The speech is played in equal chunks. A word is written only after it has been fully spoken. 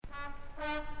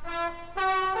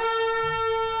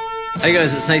Hey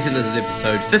guys, it's Nathan. This is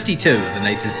episode 52 of The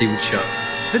Nathan Seaward Show.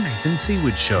 The Nathan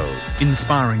Seaward Show,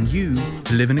 inspiring you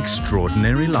to live an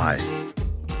extraordinary life.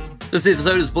 This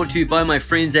episode is brought to you by my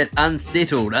friends at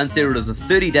Unsettled. Unsettled is a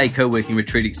 30-day co-working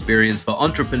retreat experience for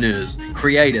entrepreneurs,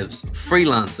 creatives,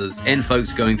 freelancers, and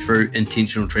folks going through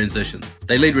intentional transitions.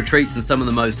 They lead retreats in some of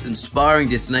the most inspiring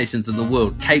destinations in the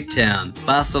world: Cape Town,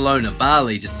 Barcelona,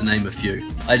 Bali, just to name a few.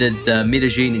 I did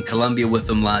Medellin in Colombia with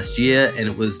them last year, and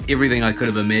it was everything I could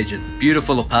have imagined.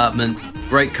 Beautiful apartment,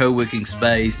 great co-working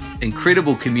space,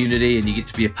 incredible community, and you get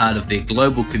to be a part of their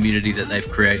global community that they've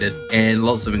created, and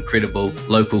lots of incredible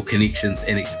local connections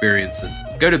and experiences.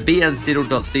 Go to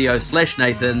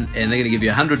beunsettled.co/Nathan, and they're going to give you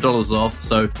 $100 off,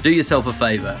 so do yourself a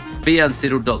favor.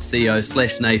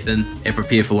 beunsettled.co/Nathan, and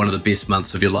prepare for one of the best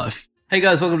months of your life. Hey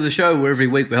guys, welcome to the show, where every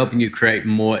week we're helping you create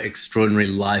more extraordinary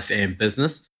life and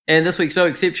business. And this week's no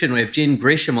exception. We have Jen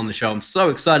Gresham on the show. I'm so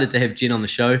excited to have Jen on the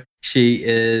show. She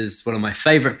is one of my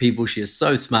favorite people. She is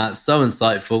so smart, so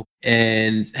insightful.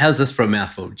 And how's this for a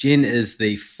mouthful? Jen is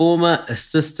the former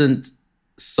assistant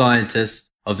scientist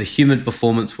of the Human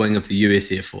Performance Wing of the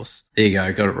US Air Force. There you go,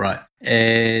 I got it right.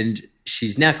 And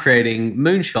she's now creating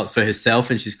moonshots for herself,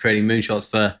 and she's creating moonshots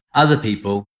for other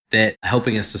people that are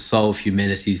helping us to solve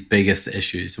humanity's biggest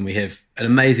issues. And we have an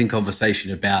amazing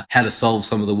conversation about how to solve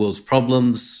some of the world's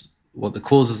problems, what the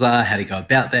causes are, how to go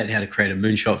about that, how to create a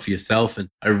moonshot for yourself. And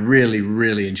I really,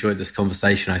 really enjoyed this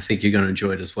conversation. I think you're going to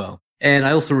enjoy it as well. And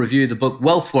I also reviewed the book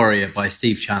Wealth Warrior by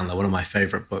Steve Chandler, one of my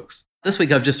favorite books. This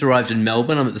week I've just arrived in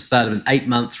Melbourne. I'm at the start of an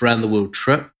 8-month round the world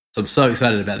trip. So I'm so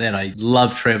excited about that. I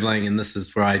love traveling, and this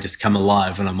is where I just come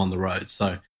alive when I'm on the road.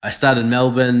 So I started in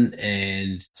Melbourne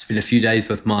and spent a few days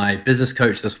with my business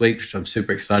coach this week, which I'm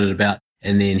super excited about,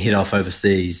 and then head off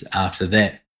overseas after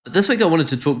that. But this week I wanted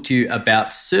to talk to you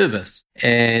about service,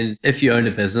 and if you own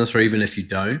a business, or even if you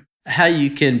don't, how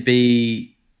you can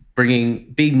be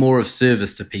more of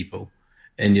service to people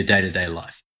in your day-to-day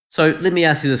life. So let me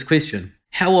ask you this question.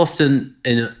 How often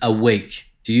in a week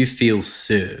do you feel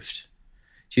served?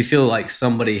 Do you feel like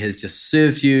somebody has just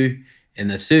served you, and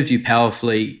they've served you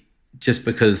powerfully just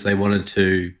because they wanted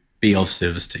to be of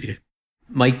service to you?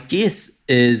 My guess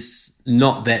is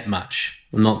not that much,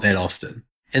 or not that often.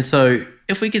 And so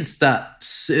if we can start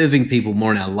serving people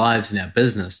more in our lives and our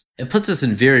business, it puts us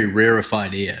in very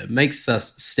rarefied air. It makes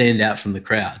us stand out from the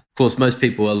crowd. Of course, most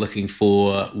people are looking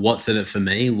for what's in it for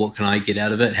me? What can I get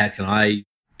out of it? How can I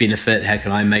benefit? How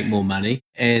can I make more money?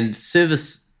 And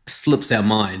service slips our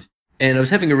mind. And I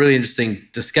was having a really interesting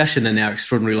discussion in our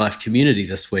Extraordinary Life community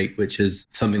this week, which is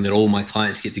something that all my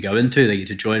clients get to go into. They get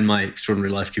to join my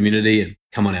Extraordinary Life community and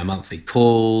come on our monthly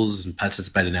calls and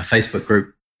participate in our Facebook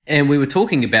group. And we were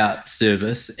talking about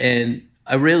service, and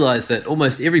I realized that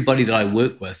almost everybody that I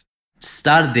work with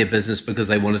started their business because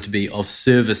they wanted to be of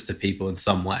service to people in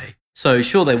some way. So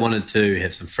sure, they wanted to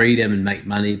have some freedom and make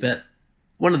money, but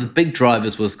one of the big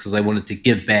drivers was because they wanted to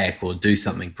give back or do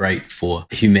something great for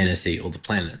humanity or the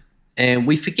planet. And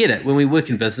we forget it. When we work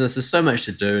in business, there's so much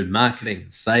to do in marketing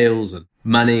and sales and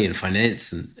money and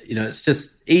finance. And, it's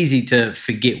just easy to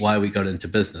forget why we got into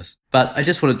business. But I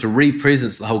just wanted to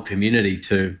re-presence the whole community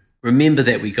to remember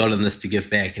that we got in this to give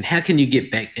back. And how can you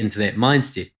get back into that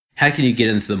mindset? How can you get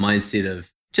into the mindset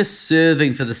of just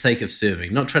serving for the sake of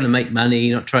serving, not trying to make money,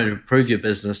 not trying to improve your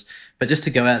business, but just to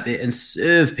go out there and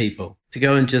serve people, to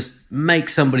go and just make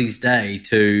somebody's day,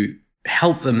 to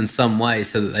help them in some way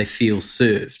so that they feel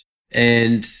served.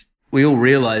 And we all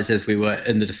realized as we were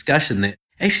in the discussion that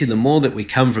actually the more that we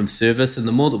come from service and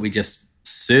the more that we just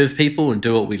serve people and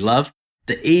do what we love,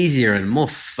 the easier and more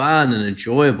fun and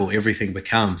enjoyable everything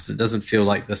becomes. It doesn't feel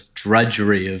like this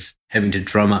drudgery of having to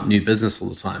drum up new business all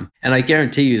the time. And I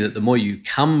guarantee you that the more you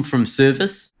come from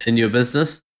service in your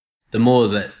business, the more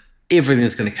that everything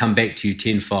is going to come back to you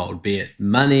tenfold, be it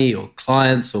money or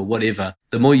clients or whatever.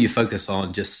 The more you focus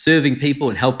on just serving people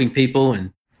and helping people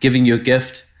and giving your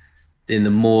gift, then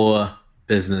the more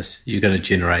business you're going to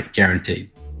generate, guaranteed.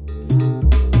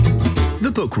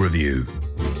 The book review.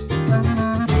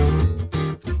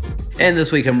 And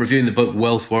this week I'm reviewing the book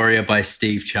Wealth Warrior by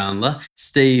Steve Chandler.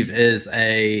 Steve is an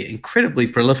incredibly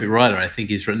prolific writer. I think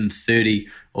he's written 30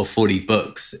 or 40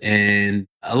 books. And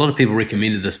a lot of people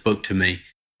recommended this book to me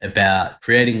about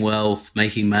creating wealth,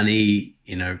 making money,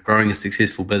 growing a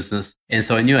successful business. And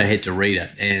so I knew I had to read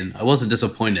it, and I wasn't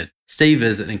disappointed. Steve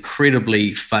is an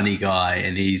incredibly funny guy,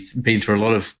 and he's been through a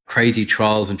lot of crazy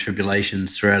trials and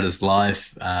tribulations throughout his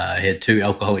life. He had 2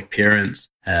 alcoholic parents.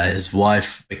 His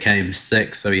wife became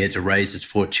sick, so he had to raise his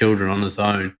 4 children on his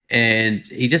own. And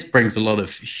he just brings a lot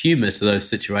of humor to those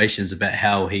situations about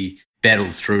how he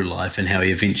battled through life and how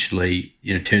he eventually,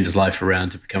 turned his life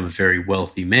around to become a very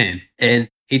wealthy man. And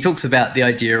he talks about the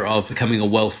idea of becoming a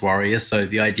wealth warrior. So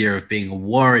the idea of being a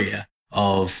warrior,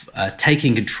 of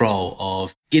taking control,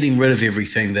 of getting rid of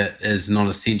everything that is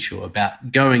non-essential,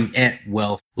 about going at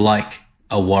wealth like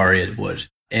a warrior would.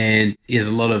 And there's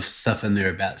a lot of stuff in there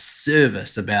about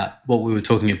service, about what we were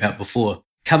talking about before.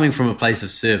 Coming from a place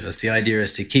of service, the idea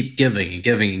is to keep giving and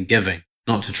giving and giving,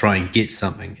 not to try and get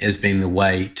something as being the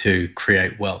way to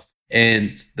create wealth.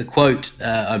 And the quote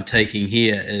I'm taking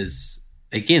here is,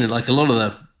 again, like a lot of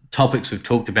the topics we've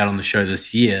talked about on the show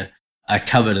this year are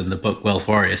covered in the book Wealth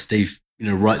Warrior. Steve,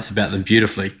 writes about them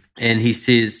beautifully. And he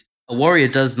says, a warrior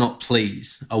does not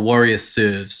please, a warrior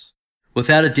serves.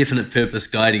 Without a definite purpose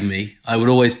guiding me, I would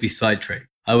always be sidetracked.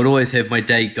 I would always have my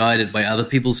day guided by other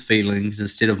people's feelings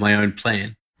instead of my own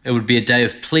plan. It would be a day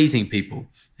of pleasing people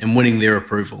and winning their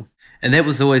approval. And that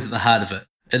was always at the heart of it.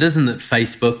 It isn't that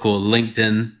Facebook or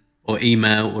LinkedIn or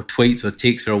email or tweets or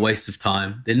texts are a waste of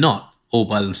time. They're not, all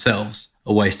by themselves,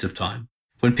 a waste of time.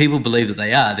 When people believe that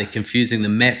they are, they're confusing the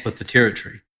map with the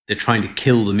territory. They're trying to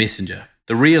kill the messenger.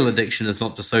 The real addiction is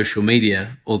not to social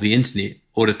media or the internet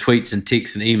or to tweets and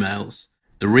texts and emails.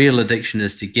 The real addiction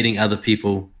is to getting other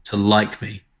people to like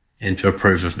me and to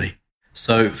approve of me.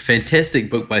 So fantastic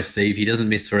book by Steve. He doesn't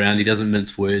mess around. He doesn't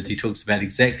mince words. He talks about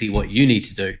exactly what you need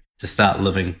to do to start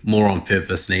living more on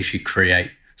purpose and actually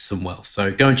create some wealth.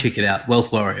 So go and check it out.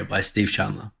 Wealth Warrior by Steve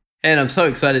Chandler. And I'm so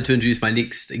excited to introduce my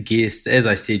next guest. As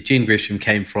I said, Jen Gresham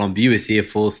came from the US Air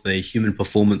Force, the Human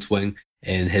Performance Wing,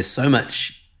 and has so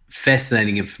much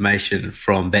fascinating information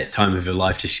from that time of her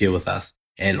life to share with us,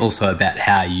 and also about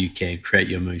how you can create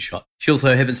your moonshot. She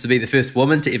also happens to be the first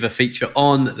woman to ever feature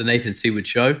on The Nathan Seaward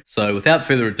Show. So without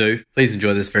further ado, please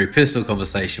enjoy this very personal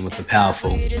conversation with the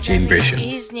powerful Jen Gresham.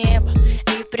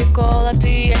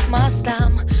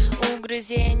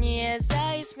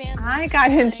 I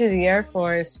got into the Air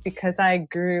Force because I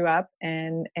grew up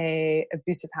in an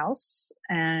abusive house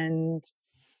and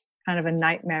kind of a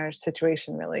nightmare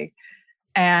situation, really.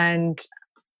 And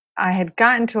I had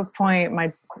gotten to a point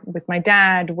with my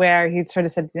dad where he'd sort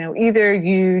of said, either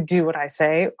you do what I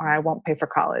say or I won't pay for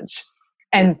college.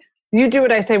 And you do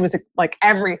what I say was like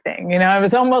everything, it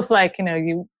was almost like,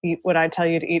 you eat what I tell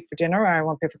you to eat for dinner or I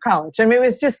won't pay for college. I mean, it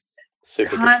was just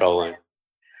super controlling.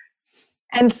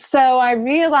 And so I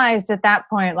realized at that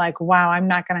point, like, wow, I'm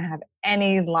not going to have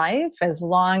any life as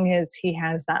long as he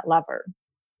has that lever.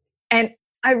 And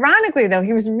ironically, though,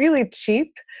 he was really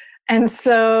cheap. And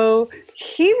so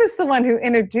he was the one who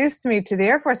introduced me to the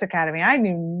Air Force Academy. I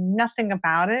knew nothing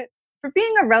about it. For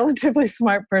being a relatively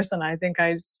smart person, I think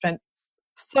I spent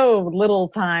so little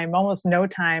time, almost no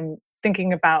time,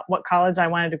 thinking about what college I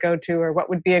wanted to go to or what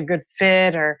would be a good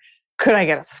fit or could I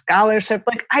get a scholarship?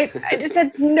 Like I just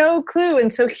had no clue.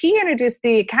 And so he introduced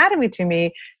the academy to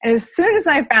me. And as soon as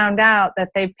I found out that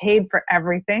they paid for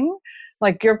everything,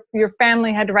 like your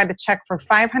family had to write a check for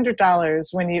 $500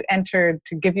 when you entered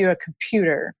to give you a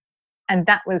computer. And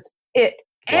that was it.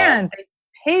 Wow. And they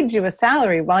paid you a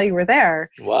salary while you were there.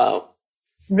 Wow.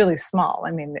 Really small.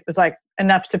 I mean, it was like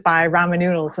enough to buy ramen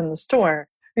noodles in the store,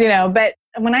 but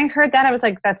when I heard that, I was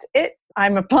like, that's it.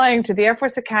 I'm applying to the Air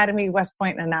Force Academy, West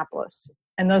Point, and Annapolis.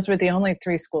 And those were the only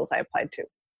 3 schools I applied to.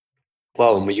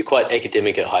 Well, and were you quite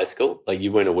academic at high school? Like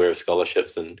you weren't aware of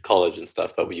scholarships and college and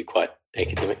stuff, but were you quite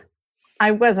academic?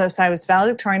 I was. So I was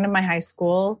valedictorian in my high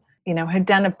school, had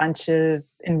done a bunch of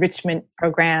enrichment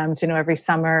programs, every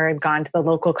summer. I'd gone to the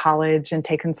local college and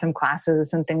taken some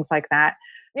classes and things like that.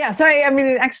 Yeah. So I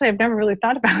mean, actually, I've never really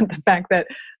thought about the fact that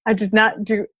I did not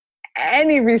do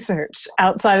any research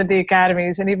outside of the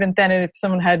academies. And even then, if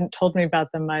someone hadn't told me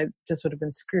about them, I just would have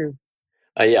been screwed.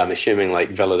 Yeah, I'm assuming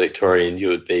like valedictorian, you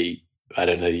would be, I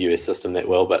don't know the US system that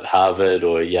well, but Harvard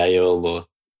or Yale or...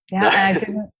 Yeah,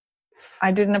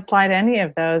 I didn't apply to any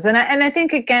of those. And I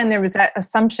think, again, there was that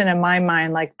assumption in my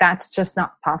mind, like that's just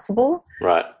not possible.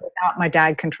 Right. Without my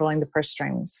dad controlling the purse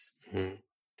strings. Mm.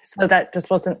 So that just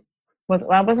wasn't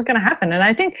going to happen. And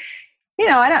I think,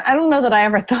 I don't know that I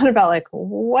ever thought about like,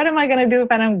 what am I going to do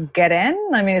if I don't get in?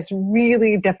 I mean, it's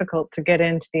really difficult to get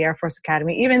into the Air Force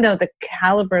Academy, even though the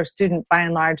caliber of student by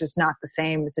and large is not the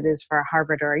same as it is for a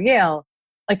Harvard or a Yale.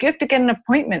 Like you have to get an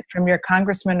appointment from your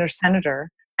congressman or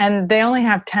senator, and they only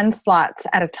have 10 slots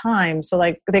at a time. So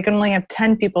like they can only have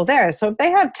 10 people there. So if they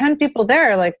have 10 people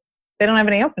there, like they don't have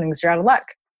any openings, you're out of luck.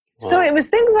 Wow. So it was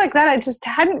things like that. I just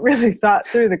hadn't really thought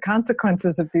through the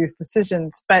consequences of these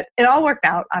decisions, but it all worked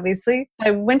out, obviously. I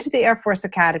went to the Air Force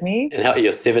Academy. And how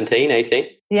you're 17, 18?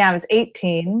 Yeah, I was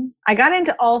 18. I got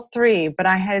into all 3, but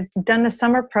I had done a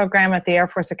summer program at the Air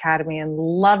Force Academy and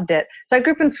loved it. So I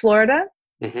grew up in Florida.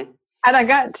 Mm-hmm. And I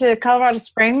got to Colorado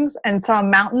Springs and saw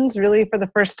mountains really for the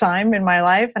first time in my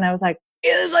life. And I was like,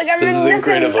 It was like I've This been is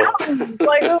missing incredible. mountains.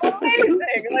 Like, it was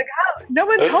amazing. Like, how no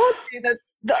one told me that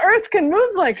the earth can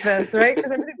move like this, right?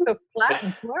 Because everything's so flat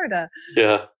in Florida.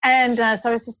 Yeah. And so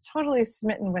I was just totally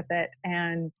smitten with it.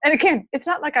 And again, it's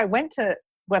not like I went to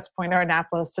West Point or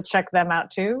Annapolis to check them out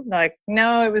too. Like,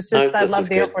 no, it was just I love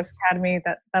the Air Force Academy.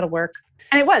 That'll work.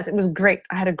 And it was great.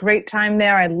 I had a great time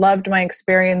there. I loved my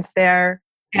experience there.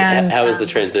 And how was the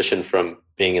transition from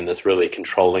being in this really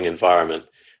controlling environment?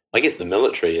 I guess the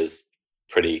military is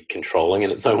pretty controlling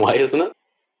in its own way, isn't it?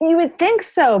 You would think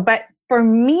so, but for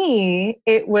me,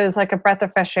 it was like a breath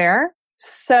of fresh air.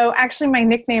 So actually my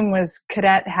nickname was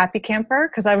Cadet Happy Camper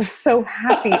because I was so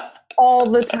happy all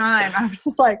the time. I was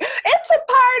just like, it's a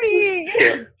party.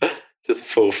 Yeah. Just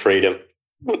full freedom.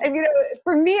 And,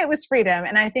 for me, it was freedom.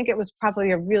 And I think it was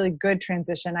probably a really good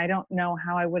transition. I don't know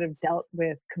how I would have dealt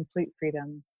with complete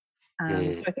freedom. So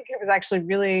I think it was actually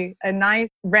really a nice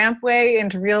rampway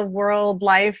into real world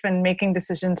life and making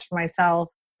decisions for myself.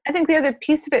 I think the other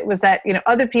piece of it was that,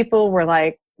 other people were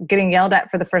like getting yelled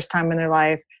at for the first time in their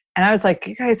life. And I was like,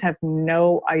 you guys have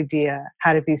no idea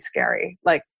how to be scary.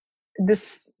 Like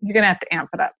this, you're going to have to amp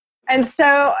it up. And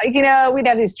so, we'd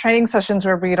have these training sessions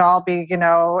where we'd all be,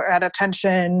 at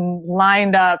attention,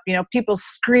 lined up, people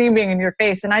screaming in your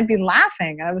face. And I'd be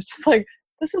laughing. I was just like,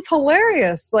 this is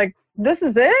hilarious. Like, this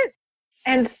is it.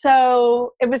 And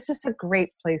so it was just a great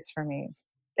place for me.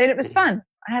 And it was fun.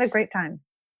 I had a great time.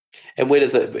 And where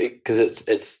does it, because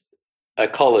it's a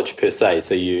college per se,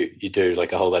 so you do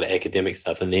like a whole lot of academic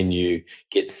stuff and then you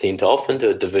get sent off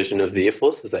into a division of the Air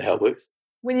Force. Is that how it works?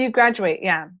 When you graduate,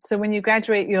 yeah. So when you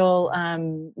graduate, you'll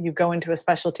you go into a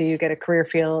specialty, you get a career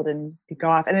field, and you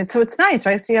go off. And it's nice,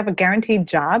 right? So you have a guaranteed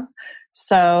job.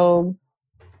 So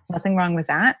nothing wrong with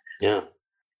that. Yeah.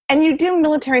 And you do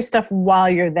military stuff while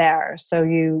you're there. So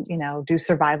you do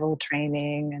survival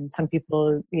training, and some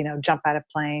people jump out of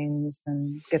planes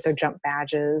and get their jump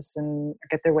badges and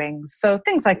get their wings. So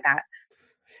things like that.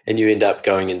 And you end up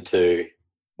going into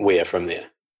where from there?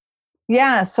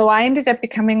 Yeah, so I ended up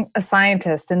becoming a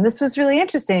scientist. And this was really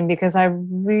interesting because I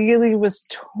really was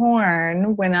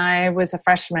torn when I was a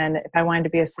freshman if I wanted to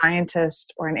be a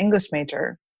scientist or an English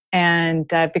major. And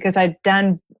because I'd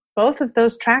done both of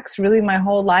those tracks really my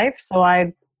whole life. So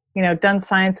I'd, done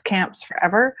science camps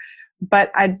forever,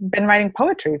 but I'd been writing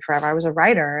poetry forever. I was a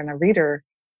writer and a reader.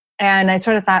 And I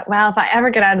sort of thought, well, if I ever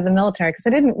get out of the military, because I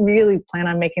didn't really plan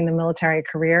on making the military a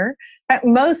career. But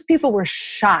most people were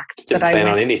shocked that I didn't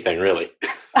plan on anything, really.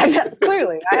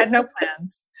 Clearly, I had no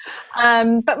plans.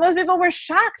 But most people were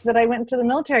shocked that I went into the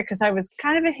military because I was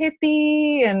kind of a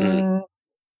hippie. And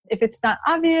if it's not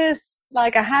obvious,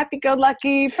 like a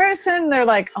happy-go-lucky person, they're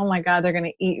like, oh my God, they're going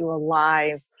to eat you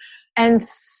alive. And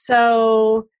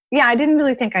so, yeah, I didn't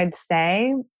really think I'd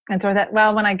stay. And so I thought,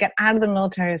 well, when I get out of the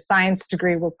military, a science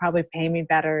degree will probably pay me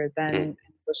better than an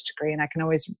English degree. And I can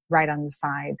always write on the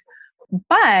side.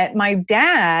 But my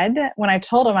dad, when I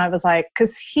told him, I was like,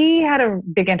 because he had a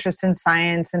big interest in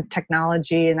science and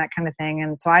technology and that kind of thing.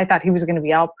 And so I thought he was going to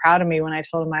be all proud of me when I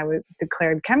told him I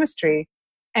declared chemistry.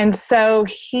 And so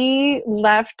he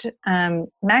left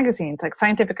magazines like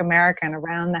Scientific American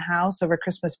around the house over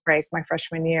Christmas break my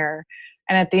freshman year.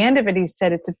 And at the end of it, he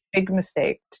said, it's a big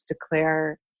mistake to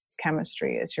declare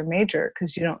chemistry as your major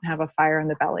because you don't have a fire in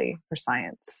the belly for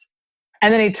science.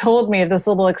 And then he told me of this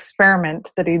little experiment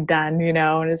that he'd done,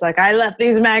 and he's like, I left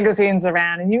these magazines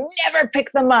around and you never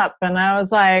pick them up. And I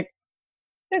was like,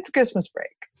 it's Christmas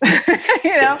break,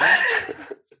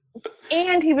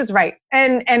 And he was right.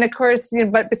 And of course,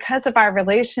 but because of our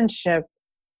relationship,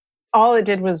 all it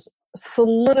did was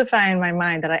solidify in my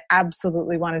mind that I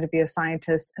absolutely wanted to be a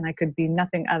scientist and I could be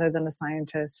nothing other than a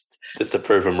scientist. Just to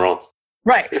prove him wrong.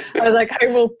 Right. I was like, I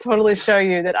will totally show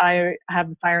you that I have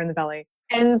a fire in the belly.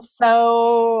 And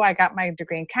so I got my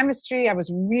degree in chemistry. I was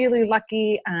really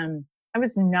lucky. I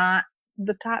was not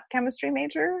the top chemistry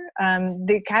major.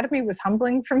 The academy was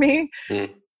humbling for me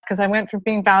because I went from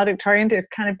being valedictorian to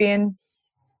kind of being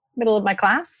middle of my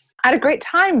class. I had a great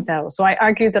time though. So I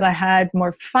argued that I had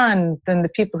more fun than the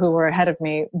people who were ahead of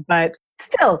me, but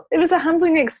still it was a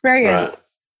humbling experience. Right.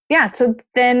 Yeah. So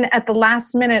then at the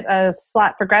last minute, a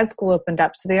slot for grad school opened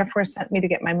up. So the Air Force sent me to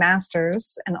get my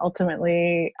master's and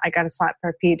ultimately I got a slot for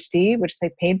a PhD, which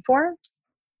they paid for.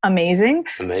 Amazing.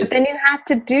 But then you have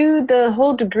to do the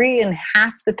whole degree in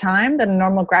half the time that a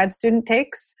normal grad student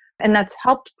takes. And that's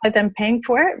helped by them paying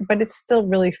for it, but it's still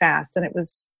really fast. And it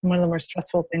was one of the more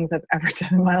stressful things I've ever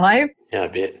done in my life. Yeah, I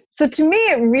bet. So to me,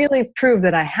 it really proved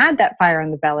that I had that fire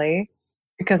in the belly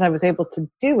because I was able to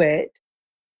do it.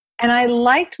 And I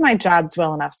liked my jobs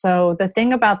well enough. So the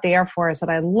thing about the Air Force that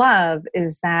I love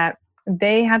is that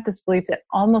they have this belief that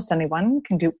almost anyone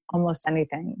can do almost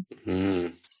anything.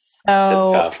 Mm. So That's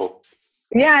powerful.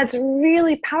 Yeah, it's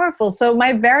really powerful. So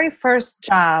my very first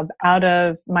job out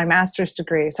of my master's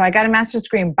degree, so I got a master's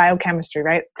degree in biochemistry,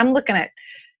 right? I'm looking at,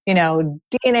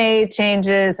 DNA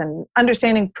changes and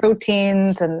understanding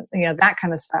proteins and, that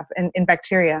kind of stuff in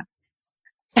bacteria.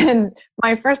 And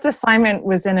my first assignment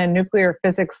was in a nuclear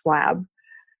physics lab.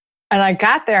 And I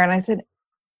got there and I said,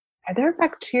 are there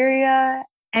bacteria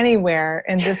anywhere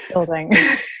in this building?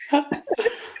 And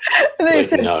they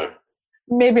said, no.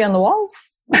 Maybe on the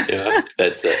walls. Yeah,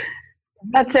 that's it.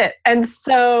 That's it. And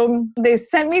so they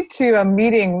sent me to a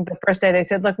meeting the first day. They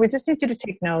said, look, we just need you to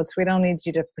take notes. We don't need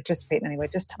you to participate in any way.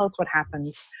 Just tell us what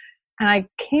happens. And I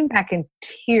came back in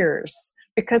tears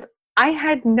because I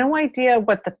had no idea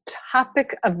what the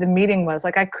topic of the meeting was.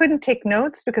 Like I couldn't take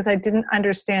notes because I didn't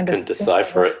understand. Couldn't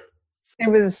decipher it.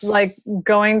 It was like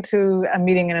going to a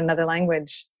meeting in another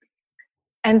language.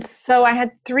 And so I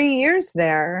had 3 years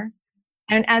there.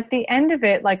 And at the end of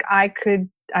it, like I could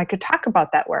talk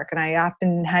about that work, and I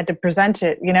often had to present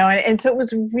it, and so it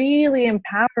was really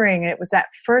empowering. And it was that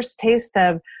first taste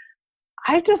of,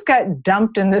 I just got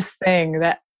dumped in this thing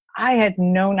that I had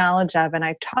no knowledge of. And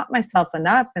I taught myself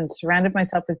enough and surrounded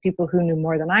myself with people who knew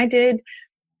more than I did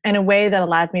in a way that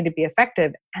allowed me to be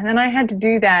effective. And then I had to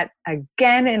do that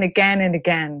again and again and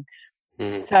again.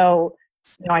 Mm. So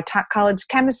I taught college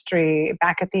chemistry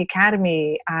back at the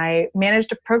academy. I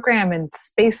managed a program in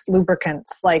space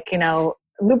lubricants,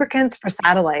 lubricants for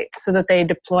satellites so that they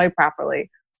deploy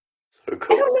properly. So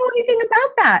cool. I don't know anything about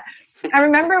that. I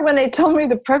remember when they told me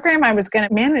the program I was going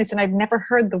to manage, and I'd never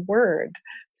heard the word.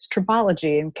 It's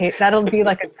tribology. In case that'll be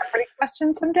like a Jeopardy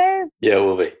question someday. Yeah, it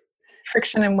will be.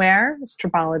 Friction and wear is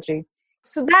tribology.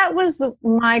 So that was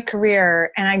my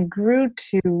career, and I grew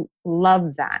to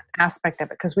love that aspect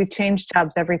of it because we changed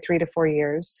jobs every 3 to 4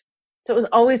 years. So it was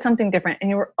always something different,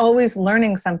 and you were always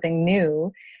learning something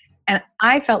new. And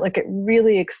I felt like it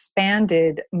really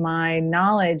expanded my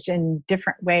knowledge in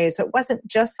different ways. So it wasn't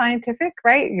just scientific,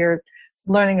 right? You're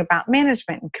learning about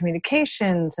management and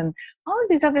communications and all of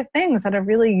these other things that are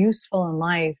really useful in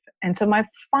life. And so my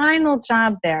final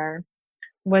job there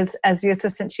was as the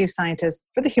assistant chief scientist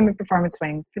for the human performance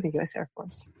wing for the U.S. Air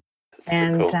Force. That's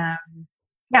and cool.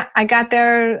 I got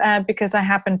there because I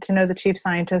happened to know the chief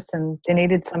scientist, and they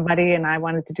needed somebody, and I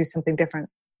wanted to do something different.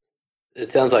 It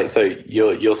sounds like, so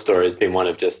your story has been one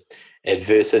of just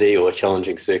adversity or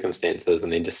challenging circumstances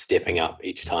and then just stepping up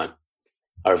each time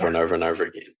over and over and over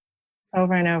again.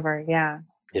 Over and over, yeah.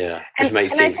 Yeah, which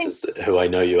makes sense as who I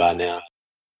know you are now.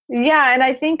 Yeah, and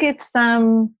I think it's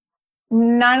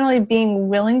not only being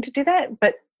willing to do that,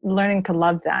 but learning to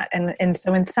love that. And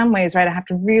so in some ways, right, I have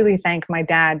to really thank my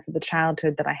dad for the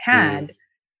childhood that I had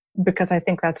because I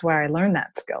think that's where I learned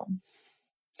that skill.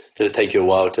 Did it take you a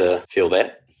while to feel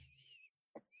that?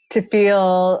 To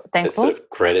feel thankful? That sort of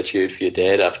gratitude for your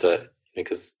dad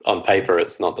because on paper,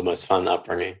 it's not the most fun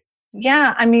upbringing.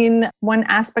 Yeah, I mean, one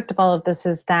aspect of all of this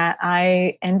is that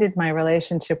I ended my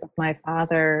relationship with my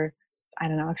father, I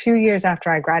don't know, a few years after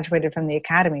I graduated from the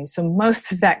academy. So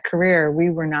most of that career, we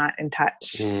were not in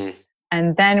touch. Mm.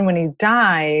 And then when he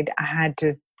died, I had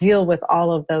to deal with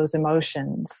all of those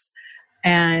emotions.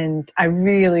 And I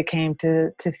really came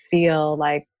to feel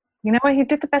like, you know what, he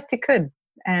did the best he could.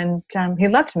 And he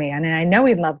loved me. And I know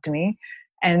he loved me.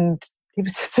 And he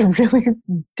was just a really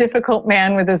difficult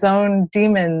man with his own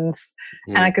demons.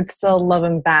 Mm. And I could still love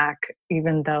him back,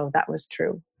 even though that was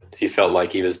true. So you felt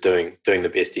like he was doing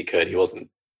the best he could. He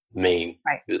wasn't mean.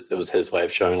 Right. It was his way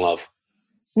of showing love.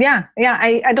 Yeah.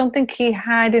 I don't think he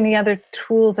had any other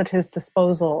tools at his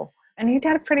disposal. And he'd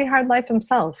had a pretty hard life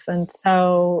himself. And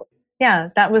so, yeah,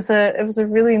 it was a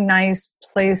really nice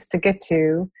place to get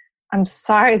to. I'm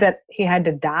sorry that he had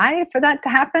to die for that to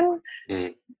happen.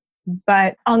 Mm.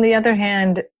 But on the other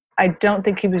hand, I don't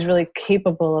think he was really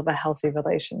capable of a healthy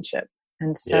relationship.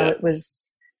 And so It was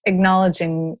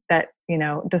acknowledging that,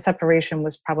 the separation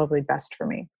was probably best for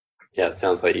me. Yeah, it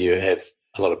sounds like you have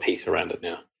a lot of peace around it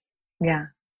now. Yeah.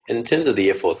 And in terms of the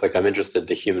Air Force, I'm interested in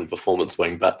the human performance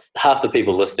wing, but half the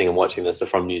people listening and watching this are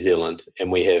from New Zealand, and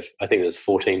we have, I think there's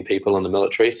 14 people in the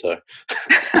military, so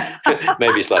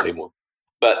maybe slightly more.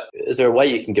 But is there a way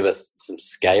you can give us some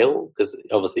scale? Because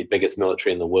obviously biggest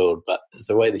military in the world, but is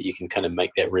there a way that you can kind of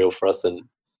make that real for us and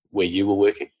where you were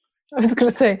working? I was going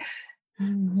to say,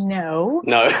 no.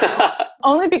 No.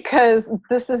 Only because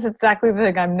this is exactly the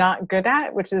thing I'm not good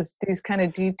at, which is these kind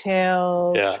of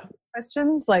detailed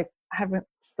questions. Like, I haven't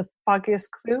the foggiest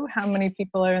clue how many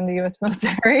people are in the U.S.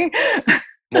 military.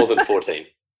 More than 14.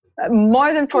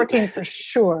 More than 14 for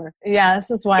sure. Yeah, this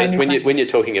is why. But it's when you're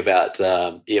talking about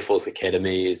Air Force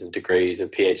academies and degrees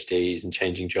and PhDs and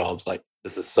changing jobs, like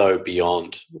this is so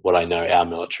beyond what I know our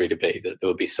military to be, that there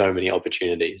would be so many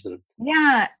opportunities. And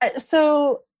yeah,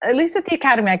 so at least at the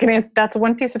academy, that's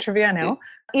one piece of trivia I know.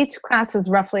 Each class is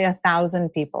roughly 1,000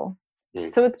 people.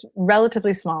 So it's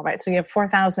relatively small, right? So you have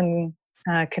 4,000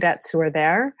 cadets who are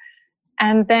there.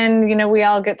 And then, we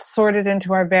all get sorted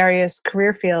into our various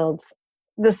career fields.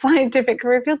 The scientific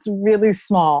career field's really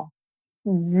small,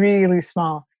 really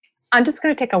small. I'm just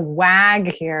going to take a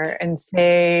wag here and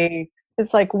say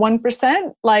it's like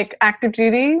 1%, like active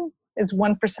duty is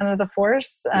 1% of the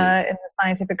force in the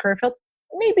scientific career field.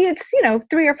 Maybe it's,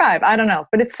 3 or 5, I don't know,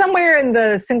 but it's somewhere in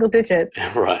the single digits.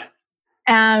 Right.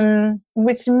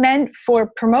 Which meant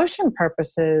for promotion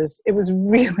purposes, it was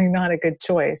really not a good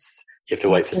choice. You have to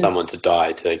wait for someone to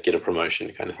die to get a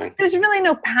promotion kind of thing. There's really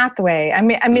no pathway. I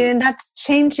mean, that's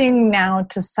changing now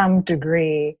to some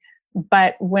degree.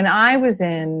 But when I was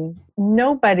in,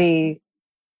 nobody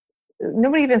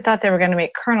even thought they were going to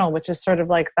make colonel, which is sort of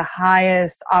like the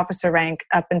highest officer rank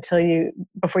up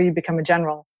before you become a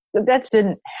general. That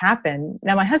didn't happen.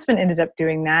 Now, my husband ended up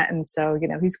doing that. And so,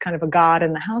 he's kind of a god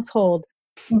in the household.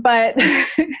 But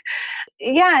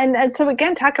yeah. And so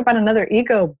again, talk about another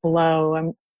ego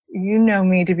blow. You know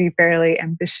me to be fairly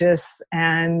ambitious.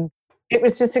 And it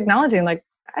was just acknowledging like,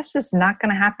 that's just not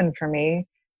going to happen for me.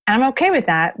 And I'm okay with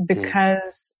that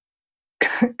because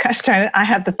gosh darn it, I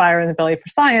have the fire in the belly for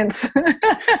science.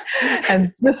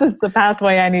 And this is the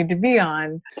pathway I need to be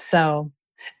on. So.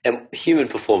 And human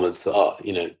performance,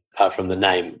 apart from the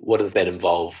name, what does that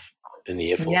involve in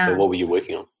the Air Force? Yeah. So what were you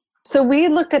working on? So we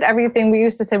looked at everything. We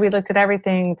used to say we looked at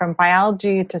everything from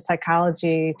biology to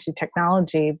psychology to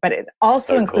technology, but it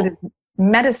also included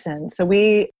medicine. So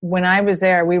when I was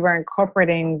there, we were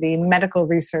incorporating the medical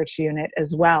research unit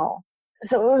as well.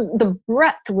 So the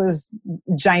breadth was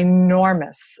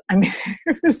ginormous. I mean,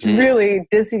 it was really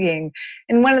dizzying.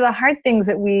 And one of the hard things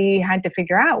that we had to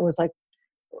figure out was like,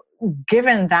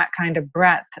 given that kind of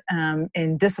breadth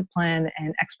in discipline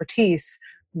and expertise,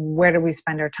 where do we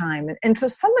spend our time? And so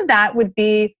some of that would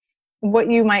be what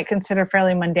you might consider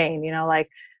fairly mundane, like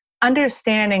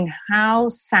understanding how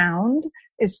sound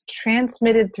is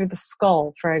transmitted through the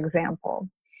skull, for example.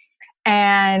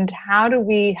 And how do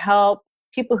we help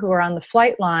people who are on the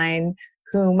flight line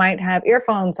who might have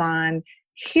earphones on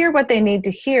hear what they need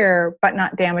to hear, but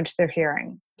not damage their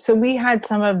hearing? So we had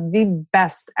some of the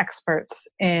best experts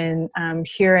in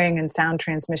hearing and sound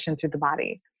transmission through the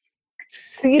body.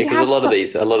 So because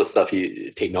a lot of stuff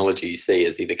technology you see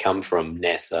has either come from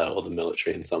NASA or the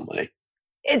military in some way.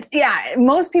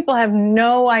 Most people have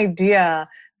no idea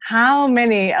how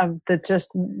many of the just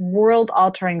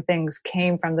world-altering things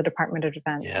came from the Department of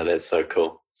Defense. Yeah, that's so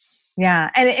cool. Yeah,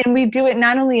 and we do it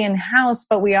not only in-house,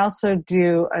 but we also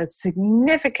do a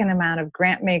significant amount of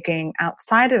grant making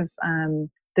outside of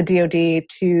the DoD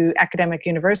to academic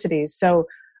universities. So,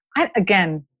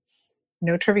 again,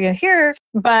 no trivia here,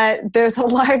 but there's a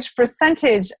large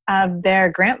percentage of their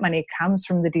grant money comes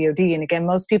from the DoD. And again,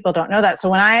 most people don't know that. So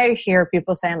when I hear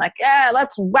people saying like, yeah,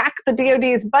 let's whack the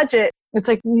DoD's budget, it's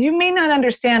like, you may not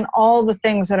understand all the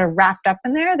things that are wrapped up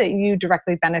in there that you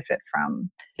directly benefit from.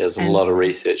 Yeah, there's a lot of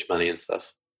research money and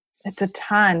stuff. It's a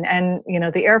ton. And,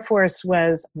 the Air Force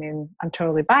was, I'm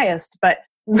totally biased, but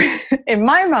in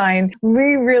my mind,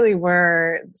 we really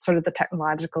were sort of the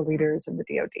technological leaders in the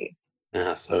DoD.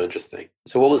 So interesting.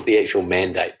 So what was the actual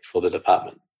mandate for the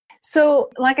department? So,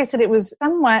 like I said, it was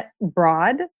somewhat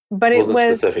broad, but it wasn't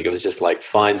specific. It was just like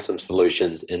find some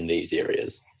solutions in these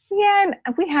areas. Yeah,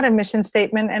 and we had a mission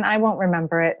statement, and I won't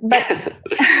remember it, but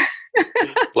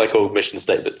like all mission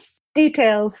statements.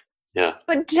 Details. Yeah.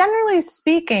 But generally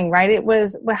speaking, right, it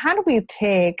was, well, how do we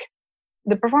take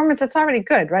the performance that's already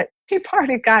good, right? We've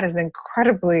already got an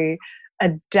incredibly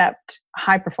adept,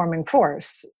 high-performing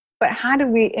force. But how do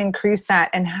we increase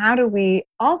that? And how do we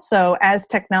also, as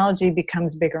technology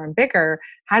becomes bigger and bigger,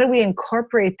 how do we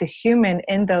incorporate the human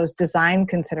in those design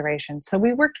considerations? So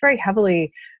we worked very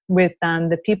heavily with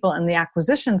the people in the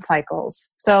acquisition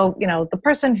cycles. So, the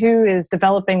person who is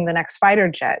developing the next fighter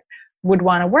jet would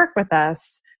want to work with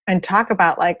us and talk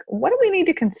about like, what do we need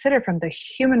to consider from the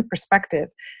human perspective?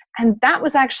 And that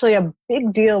was actually a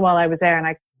big deal while I was there. And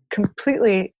I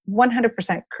completely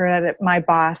 100% credit my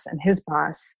boss and his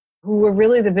boss, who were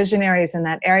really the visionaries in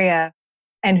that area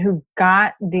and who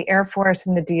got the Air Force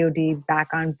and the DoD back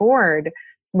on board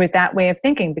with that way of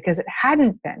thinking, because it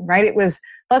hadn't been, right? It was,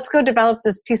 let's go develop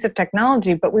this piece of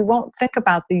technology, but we won't think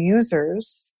about the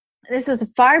users. This is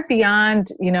far beyond,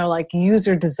 like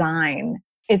user design.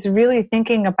 it's really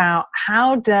thinking about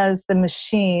how does the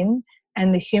machine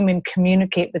and the human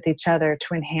communicate with each other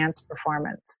to enhance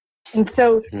performance. And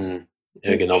so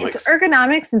ergonomics. It's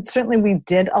ergonomics, and certainly we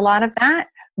did a lot of that,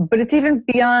 but it's even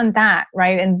beyond that,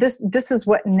 right? And this is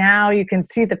what now you can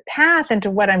see the path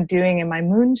into what I'm doing in my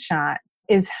moonshot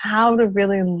is how to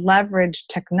really leverage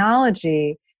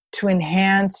technology to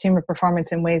enhance human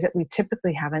performance in ways that we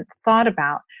typically haven't thought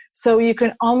about. So you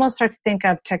can almost start to think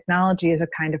of technology as a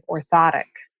kind of orthotic,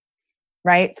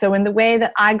 right? So in the way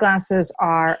that eyeglasses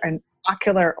are an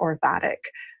ocular orthotic,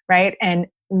 right? And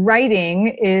writing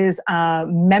is a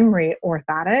memory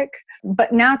orthotic,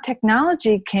 but now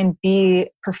technology can be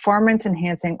performance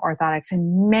enhancing orthotics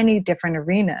in many different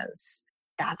arenas.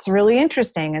 That's really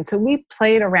interesting. And so we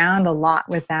played around a lot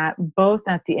with that, both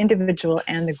at the individual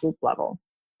and the group level.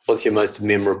 What's your most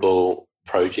memorable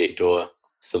project or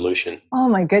solution? Oh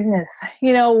my goodness.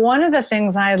 You know, one of the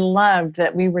things I loved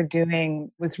that we were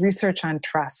doing was research on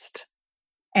trust.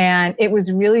 And it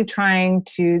was really trying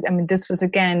to, I mean, this was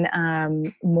again,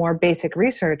 more basic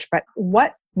research, but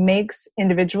what makes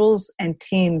individuals and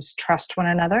teams trust one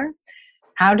another?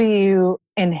 How do you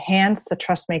enhance the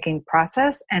trust-making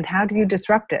process, and how do you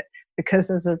disrupt it? Because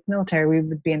as a military, we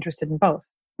would be interested in both.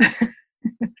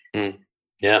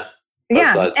 Yeah.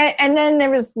 Yeah, and then there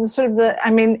was sort of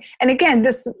and again,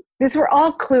 these were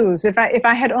all clues. If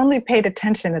I had only paid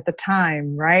attention at the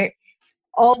time, right,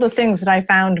 all the things that I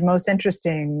found most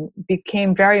interesting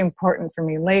became very important for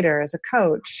me later as a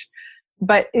coach.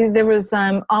 But there was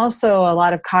also a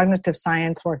lot of cognitive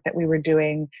science work that we were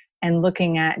doing and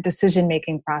looking at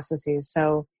decision-making processes.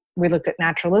 So we looked at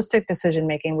naturalistic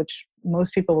decision-making, which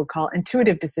most people would call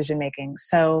intuitive decision-making.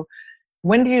 So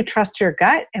when do you trust your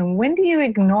gut and when do you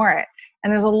ignore it?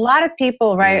 And there's a lot of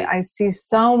people, right? I see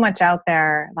so much out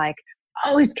there like,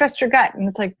 always trust your gut. And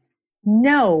it's like,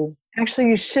 no, actually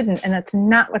you shouldn't. And that's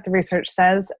not what the research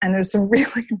says. And there's some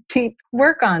really deep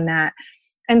work on that.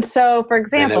 And so, for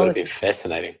example, that would be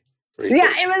fascinating. Research.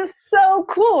 Yeah, it was so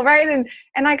cool, right?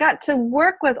 And I got to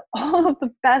work with all of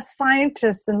the best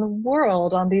scientists in the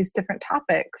world on these different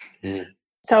topics.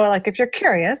 So, like, if you're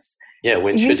curious,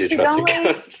 when should you trust your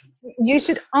gut? You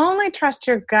should only trust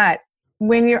your gut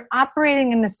when you're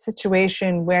operating in a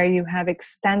situation where you have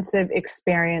extensive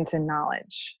experience and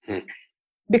knowledge.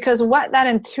 Because what that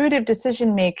intuitive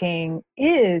decision making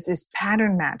is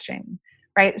pattern matching.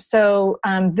 Right. So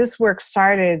this work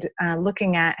started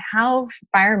looking at how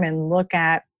firemen look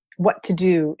at what to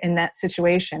do in that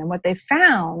situation. And what they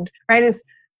found, right, is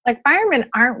like firemen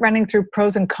aren't running through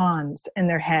pros and cons in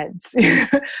their heads.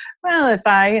 Well, if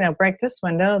I, break this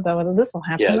window, though, this will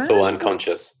happen. Yeah, it's all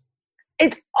unconscious.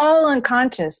 It's all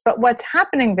unconscious. But what's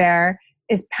happening there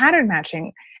is pattern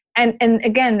matching. And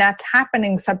again, that's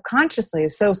happening subconsciously.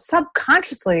 So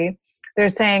subconsciously, they're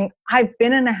saying, I've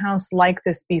been in a house like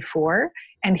this before,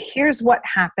 and here's what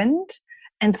happened.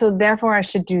 And so therefore I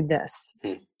should do this.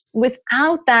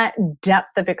 Without that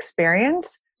depth of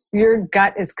experience, your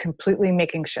gut is completely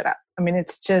making shit up. I mean,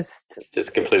 it's just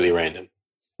completely random.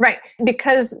 Right.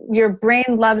 Because your brain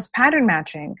loves pattern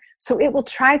matching. So it will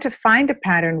try to find a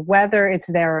pattern, whether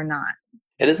it's there or not.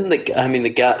 And isn't the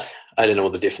gut, I don't know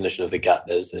what the definition of the gut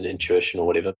is, an intuition or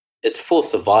whatever. It's for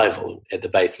survival at the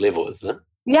base level, isn't it?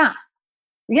 Yeah.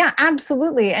 Yeah,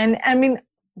 absolutely. And I mean,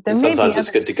 sometimes it's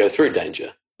good to go through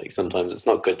danger. Like sometimes it's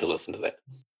not good to listen to that.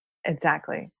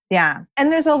 Exactly. Yeah.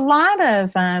 And there's a lot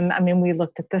of, we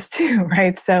looked at this too,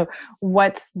 right? So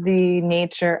what's the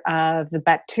nature of the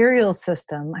bacterial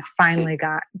system? I finally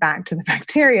got back to the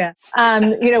bacteria.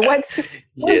 What's the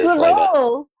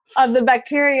role of the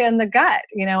bacteria in the gut,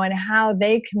 and how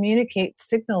they communicate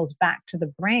signals back to the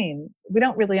brain? We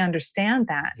don't really understand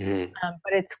that.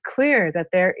 But it's clear that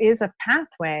there is a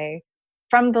pathway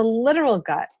from the literal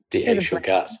gut the actual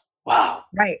gut. Wow.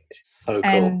 Right. So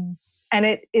cool. And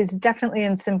it is definitely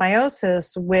in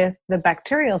symbiosis with the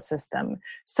bacterial system.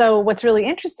 So what's really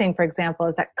interesting, for example,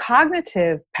 is that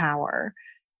cognitive power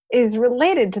is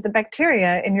related to the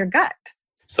bacteria in your gut.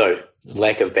 So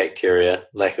lack of bacteria,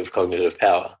 lack of cognitive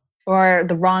power. Or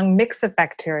the wrong mix of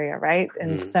bacteria, right?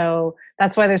 And so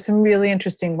that's why there's some really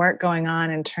interesting work going on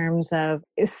in terms of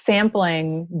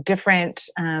sampling different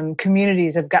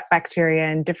communities of gut bacteria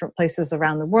in different places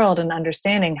around the world and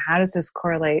understanding how does this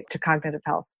correlate to cognitive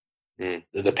health.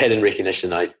 The pattern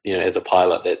recognition, as a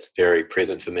pilot, that's very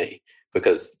present for me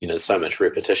because, so much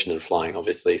repetition in flying,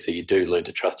 obviously. So you do learn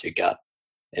to trust your gut.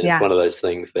 And it's one of those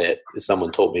things that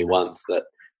someone taught me once that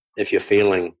if you're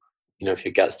feeling, if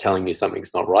your gut's telling you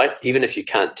something's not right, even if you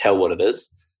can't tell what it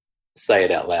is, say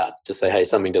it out loud. Just say, hey,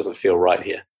 something doesn't feel right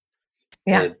here.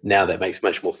 Yeah. And now that makes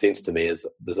much more sense to me as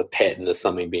there's a pattern, there's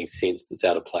something being sensed that's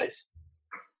out of place.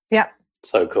 Yeah.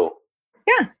 So cool.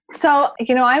 Yeah. So,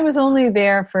 I was only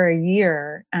there for a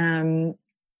year.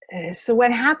 So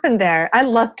what happened there, I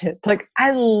loved it. Like,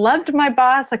 I loved my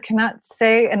boss. I cannot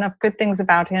say enough good things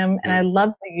about him. And I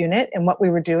loved the unit and what we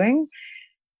were doing.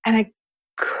 And I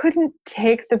couldn't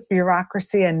take the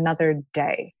bureaucracy another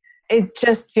day. It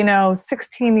just,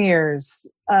 16 years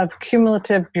of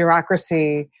cumulative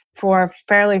bureaucracy for a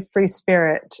fairly free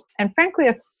spirit and frankly,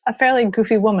 a fairly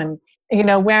goofy woman,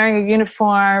 wearing a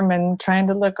uniform and trying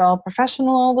to look all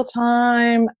professional all the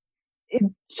time. It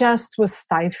just was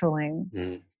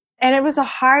stifling. And it was a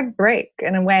hard break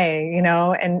in a way,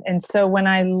 and so when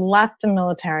I left the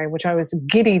military, which I was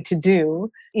giddy to do,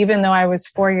 even though I was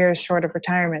 4 years short of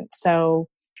retirement. So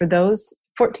for those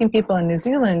 14 people in New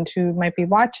Zealand who might be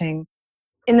watching,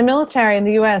 in the military in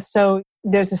the US, so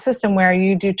there's a system where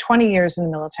you do 20 years in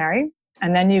the military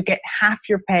and then you get half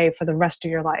your pay for the rest of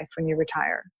your life when you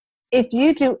retire. If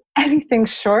you do anything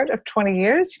short of 20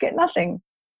 years, you get nothing.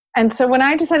 And so when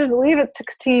I decided to leave at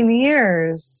 16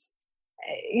 years,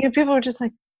 people were just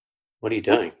like, what are you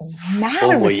doing? What's the matter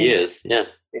 4 more with you? years. Yeah.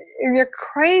 You're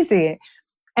crazy.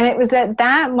 And it was at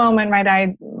that moment,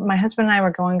 right? My husband and I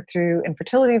were going through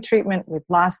infertility treatment. We'd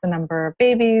lost a number of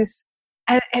babies.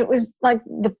 And it was like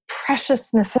the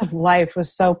preciousness of life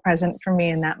was so present for me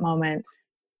in that moment.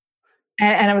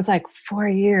 And I was like, 4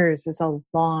 years is a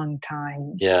long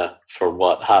time. Yeah. For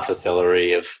what? Half a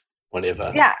salary of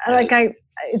whatever. Yeah. Like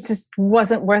it just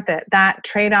wasn't worth it. That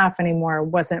trade-off anymore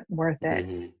wasn't worth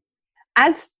it.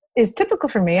 As is typical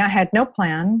for me, I had no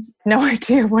plan, no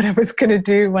idea what I was going to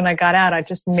do when I got out. I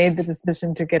just made the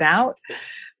decision to get out.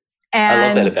 And I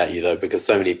love that about you, though, because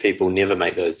so many people never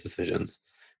make those decisions.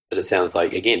 But it sounds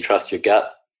like, again, trust your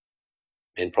gut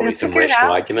and probably some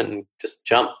rational argument and just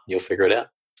jump. You'll figure it out.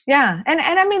 Yeah. And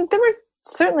I mean, there were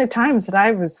certainly times that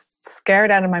I was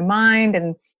scared out of my mind.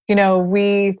 And,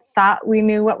 we thought we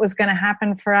knew what was going to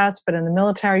happen for us, but in the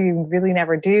military, you really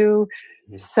never do.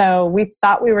 So we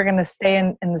thought we were going to stay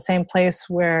in the same place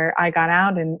where I got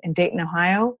out in Dayton,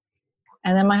 Ohio.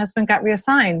 And then my husband got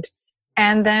reassigned.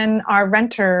 And then our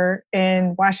renter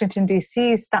in Washington,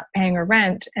 D.C. stopped paying her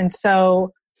rent. And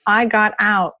so I got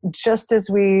out just as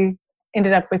we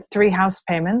ended up with 3 house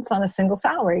payments on a single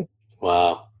salary.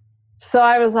 Wow. So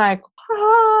I was like,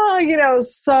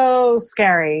 so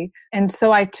scary. And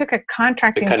so I took a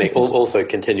contracting but kind of also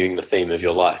continuing the theme of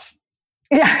your life.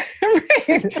 Yeah,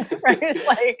 right.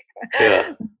 Like,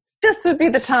 this would be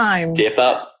the time. Step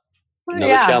up,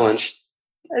 another challenge.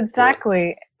 Exactly.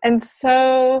 Yeah. And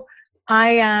so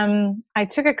I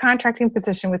took a contracting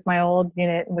position with my old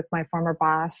unit with my former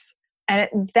boss, and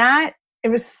it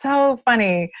was so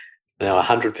funny. Now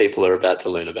 100 people are about to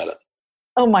learn about it.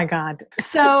 Oh my God!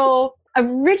 So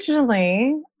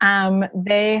originally,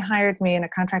 they hired me in a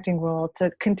contracting role to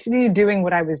continue doing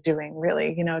what I was doing,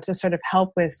 really, to sort of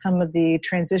help with some of the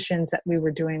transitions that we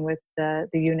were doing with the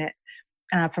unit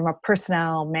from a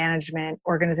personnel management,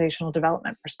 organizational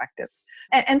development perspective,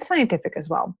 and scientific as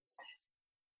well.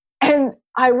 And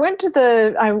I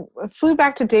flew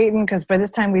back to Dayton because by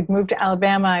this time we'd moved to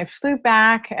Alabama. I flew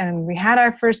back and we had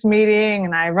our first meeting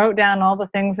and I wrote down all the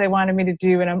things they wanted me to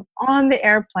do. And I'm on the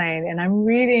airplane and I'm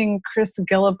reading Chris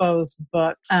Guillebeau's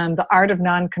book, The Art of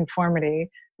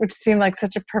Nonconformity, which seemed like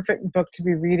such a perfect book to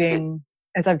be reading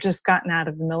as I've just gotten out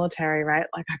of the military, right?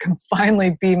 Like I can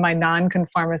finally be my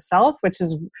nonconformist self, which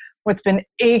is what's been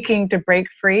aching to break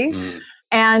free.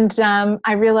 And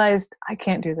I realized I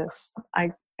can't do this.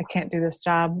 I can't do this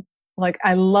job. Like,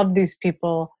 I love these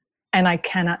people and I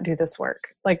cannot do this work.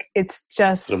 Like, it's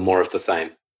just sort of more of the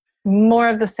same. More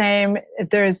of the same.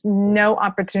 There's no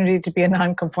opportunity to be a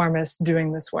nonconformist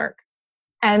doing this work.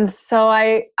 And so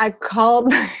I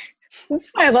called, that's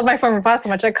why I love my former boss so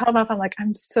much. I called him up. I'm like,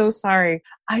 I'm so sorry.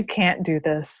 I can't do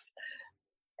this.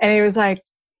 And he was like,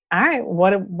 all right,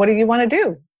 what do you want to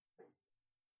do?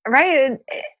 Right.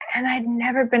 And I'd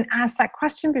never been asked that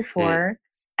question before.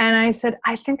 And I said,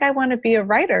 I think I want to be a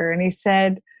writer. And he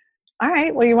said, all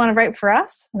right, well, you want to write for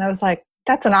us? And I was like,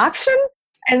 that's an option?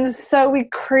 And so we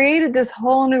created this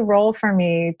whole new role for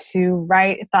me to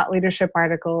write thought leadership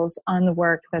articles on the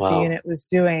work that the unit was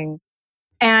doing.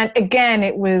 And again,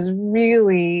 it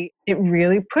really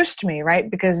pushed me,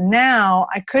 right? Because now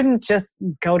I couldn't just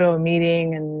go to a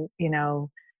meeting and,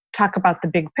 talk about the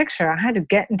big picture. I had to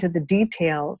get into the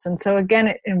details. And so again,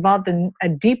 it involved a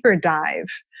deeper dive.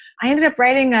 I ended up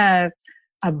writing a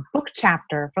book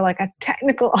chapter for like a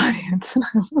technical audience. And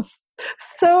I was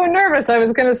so nervous I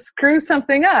was going to screw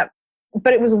something up,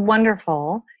 but it was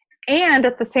wonderful. And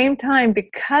at the same time,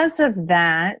 because of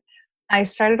that, I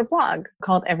started a blog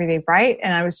called Everyday Bright,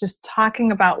 and I was just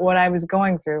talking about what I was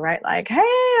going through, right? Like, hey,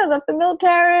 I left the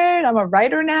military and I'm a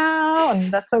writer now, and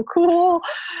that's so cool.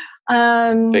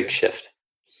 Big shift.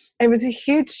 It was a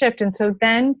huge shift. And so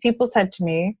then people said to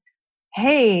me,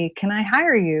 hey, can I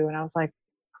hire you? And I was like,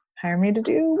 hire me to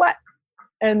do what?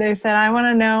 And they said, I want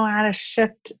to know how to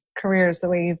shift careers the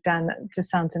way you've done. That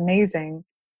just sounds amazing.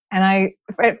 And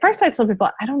at first I told people,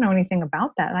 I don't know anything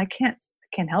about that. I can't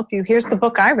help you. Here's the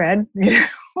book I read,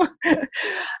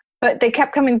 but they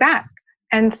kept coming back.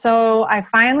 And so I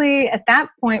finally, at that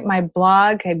point, my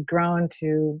blog had grown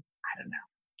to,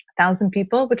 1,000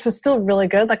 people, which was still really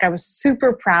good. Like I was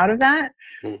super proud of that.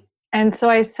 And so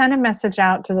I sent a message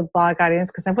out to the blog audience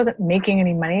because I wasn't making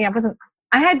any money.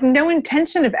 I had no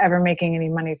intention of ever making any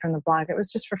money from the blog. It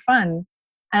was just for fun.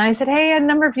 And I said, hey, a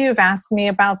number of you have asked me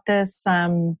about this.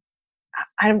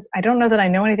 I don't know that I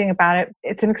know anything about it.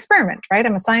 It's an experiment, right?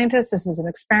 I'm a scientist. This is an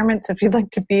experiment. So if you'd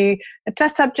like to be a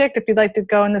test subject, if you'd like to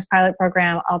go in this pilot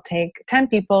program, I'll take 10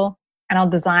 people and I'll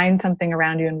design something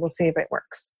around you and we'll see if it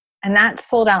works. And that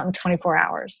sold out in 24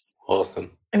 hours. Awesome.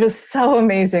 It was so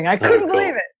amazing. I couldn't cool.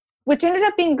 believe it, which ended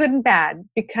up being good and bad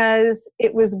because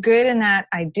it was good in that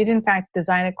I did in fact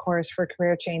design a course for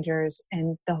career changers.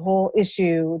 And the whole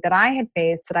issue that I had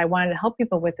faced that I wanted to help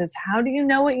people with is how do you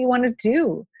know what you want to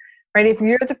do? Right? If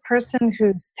you're the person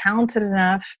who's talented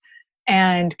enough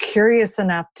and curious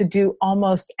enough to do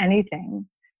almost anything,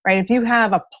 right? If you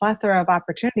have a plethora of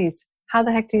opportunities, how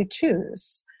the heck do you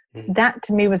choose? That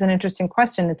to me was an interesting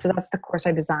question. And so that's the course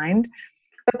I designed.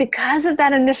 But because of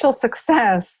that initial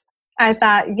success, I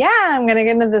thought, yeah, I'm going to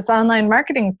get into this online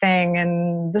marketing thing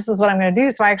and this is what I'm going to do.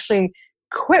 So I actually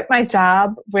quit my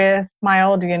job with my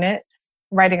old unit,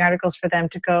 writing articles for them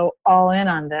to go all in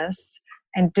on this.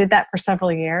 And did that for several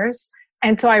years.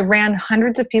 And so I ran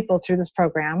hundreds of people through this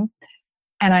program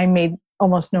and I made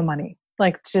almost no money.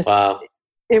 Like just, wow.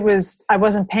 I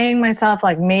wasn't paying myself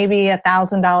like maybe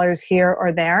 $1,000 here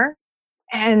or there.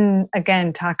 And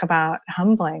again, talk about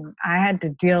humbling. I had to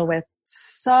deal with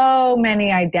so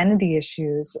many identity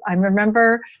issues. I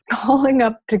remember calling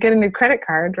up to get a new credit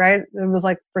card, right? It was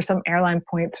like for some airline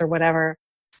points or whatever.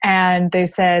 And they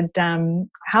said,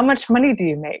 how much money do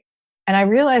you make? And I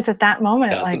realized at that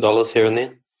moment, $1,000 here and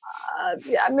there?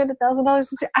 Yeah, I made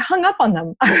 $1,000. I hung up on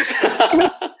them. I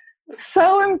was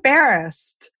so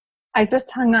embarrassed. I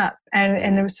just hung up.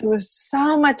 And there was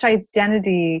so much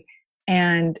identity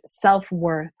and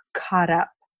self-worth caught up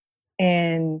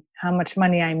in how much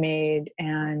money I made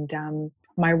and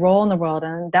my role in the world.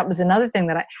 And that was another thing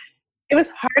it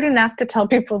was hard enough to tell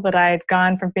people that I had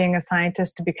gone from being a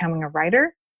scientist to becoming a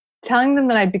writer. Telling them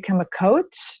that I'd become a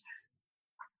coach,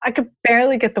 I could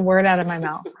barely get the word out of my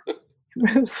mouth. It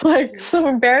was like so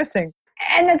embarrassing.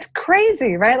 And it's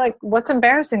crazy, right? Like what's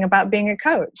embarrassing about being a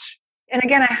coach? And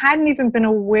again, I hadn't even been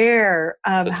aware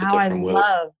of how I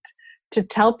loved to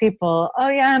tell people, oh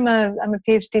yeah, I'm a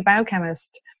PhD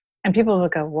biochemist. And people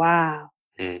would go, wow.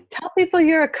 Tell people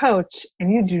you're a coach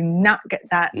and you do not get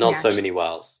that. Not so many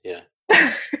wows. Yeah.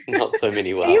 Not so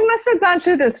many wows. You must have gone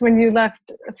through this when you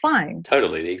left flying.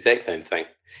 Totally. The exact same thing.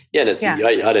 Yeah. And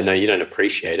I don't know. You don't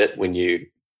appreciate it when you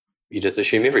just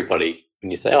assume everybody,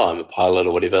 when you say, oh, I'm a pilot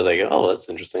or whatever, they go, oh, that's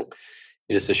interesting.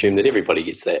 You just assume that everybody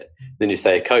gets that. Then you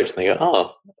say a coach and they go,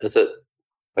 oh, is it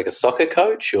like a soccer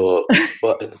coach or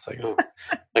what? And it's like, oh,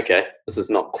 okay. This is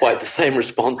not quite the same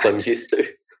response I'm used to.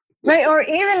 Right. Or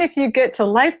even if you get to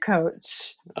life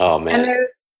coach. Oh, man.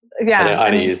 And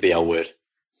I don't use the L word.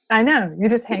 I know. You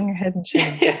just hang your head in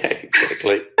shame. Yeah,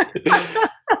 exactly.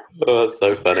 Oh, that's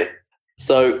so funny.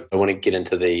 So I want to get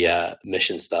into the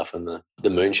mission stuff and the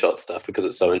moonshot stuff because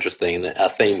it's so interesting. And our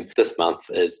theme this month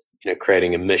is,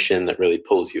 creating a mission that really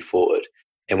pulls you forward.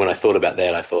 And when I thought about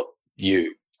that, I thought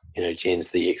Jen's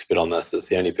the expert on this, is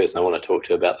the only person I want to talk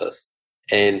to about this.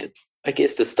 And I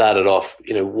guess to start it off,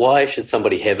 why should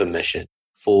somebody have a mission?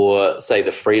 For, say,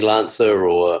 the freelancer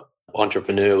or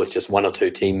entrepreneur with just one or two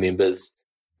team members,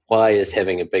 why is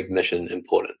having a big mission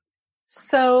important?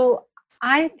 So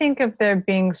I think of there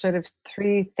being sort of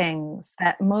three things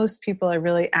that most people are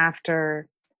really after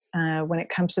when it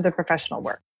comes to their professional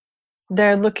work.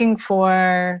 They're looking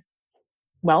for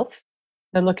wealth,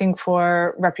 they're looking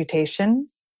for reputation,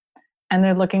 and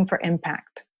they're looking for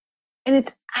impact. And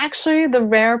it's actually the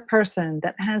rare person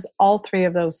that has all three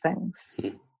of those things.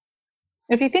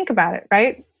 If you think about it,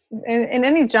 right? In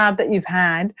any job that you've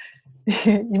had,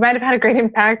 you might have had a great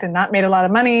impact and not made a lot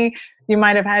of money. You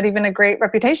might have had even a great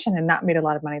reputation and not made a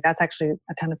lot of money. That's actually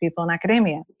a ton of people in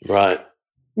academia. Right.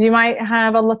 You might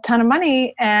have a ton of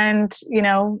money and,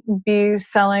 be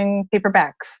selling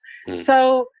paperbacks.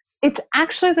 So It's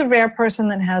actually the rare person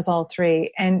that has all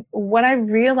three. And what I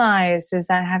realized is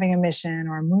that having a mission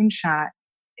or a moonshot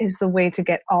is the way to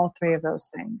get all three of those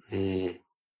things. Mm.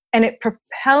 And it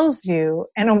propels you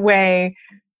in a way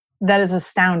that is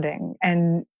astounding.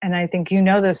 And I think you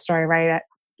know this story, right?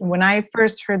 When I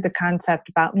first heard the concept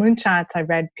about moonshots, I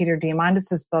read Peter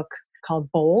Diamandis' book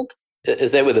called Bold.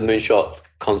 Is that where the moonshot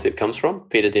concept comes from,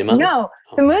 Peter Diamandis? No,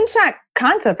 the moonshot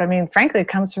concept, I mean, frankly,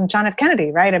 comes from John F.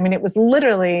 Kennedy, right? I mean, it was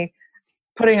literally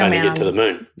putting a man trying to get on to the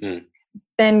moon. Mm.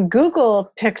 Then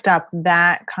Google picked up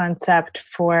that concept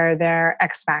for their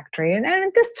X Factory. And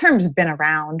this term's been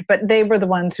around, but they were the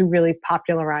ones who really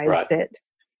popularized it.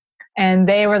 And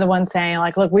they were the ones saying,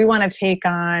 like, look, we want to take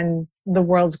on the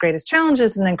world's greatest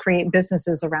challenges and then create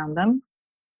businesses around them.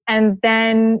 And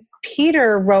then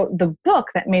Peter wrote the book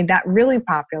that made that really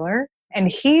popular. And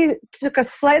he took a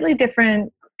slightly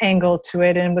different angle to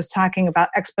it and was talking about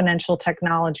exponential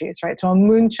technologies, right? So a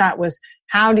moonshot was,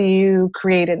 how do you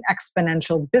create an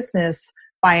exponential business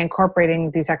by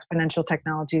incorporating these exponential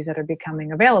technologies that are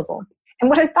becoming available? And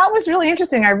what I thought was really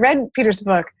interesting, I read Peter's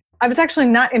book. I was actually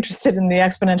not interested in the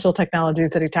exponential technologies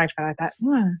that he talked about. I thought,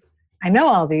 I know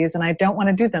all these and I don't want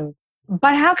to do them.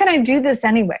 But how can I do this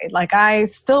anyway? Like, I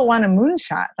still want a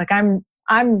moonshot. Like,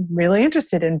 I'm really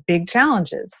interested in big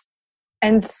challenges.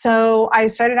 And so I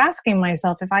started asking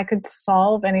myself, if I could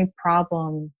solve any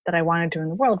problem that I wanted to in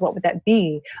the world, what would that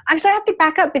be? Actually, I have to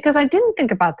back up because I didn't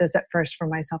think about this at first for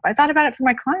myself. I thought about it for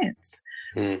my clients.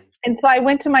 Mm. And so I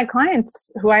went to my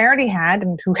clients who I already had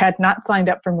and who had not signed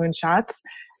up for moonshots.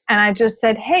 And I just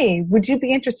said, hey, would you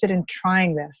be interested in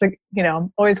trying this? Like, you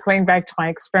know, always going back to my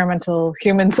experimental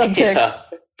human subjects.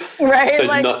 Yeah. Right? So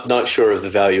like, not sure of the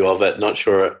value of it, not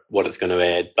sure what it's going to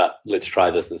add, but let's try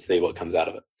this and see what comes out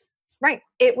of it. Right.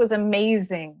 It was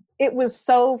amazing. It was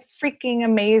so freaking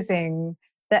amazing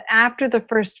that after the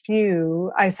first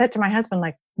few, I said to my husband,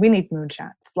 like, we need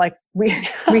moonshots. Like, we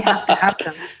have to have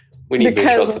them. We need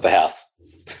moonshots at the house.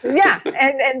 Yeah.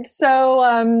 And so,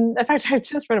 in fact, I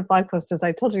just read a blog post, as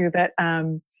I told you, that,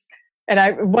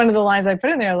 one of the lines I put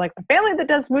in there, like, the family that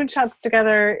does moonshots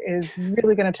together is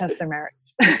really going to test their marriage.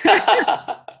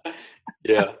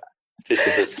 Yeah.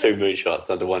 Especially if there's two moonshots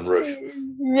under one roof.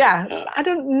 Yeah. I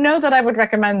don't know that I would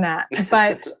recommend that,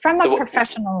 but from a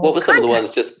professional What were some of the ones,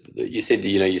 just, you said,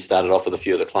 you know, you started off with a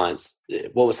few of the clients.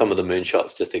 What were some of the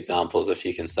moonshots, just examples, if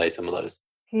you can say some of those?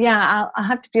 Yeah, I'll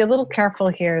have to be a little careful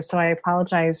here, so I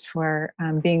apologize for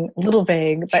being a little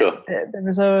vague. But sure. There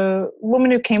was a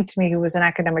woman who came to me who was an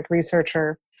academic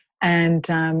researcher, and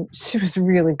she was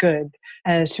really good.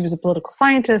 She was a political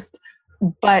scientist,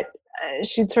 but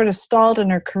she'd sort of stalled in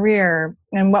her career.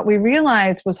 And what we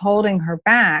realized was holding her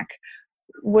back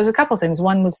was a couple things.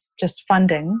 One was just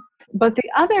funding, but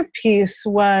the other piece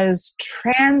was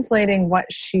translating what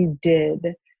she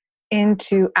did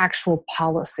into actual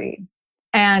policy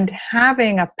and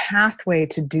having a pathway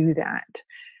to do that.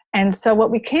 And so what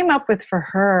we came up with for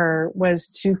her was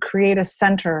to create a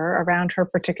center around her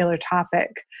particular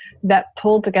topic that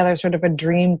pulled together sort of a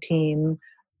dream team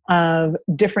of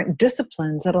different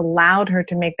disciplines that allowed her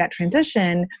to make that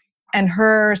transition. And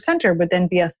her center would then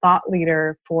be a thought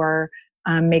leader for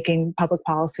making public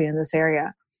policy in this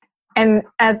area. And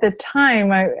at the time,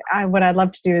 what I'd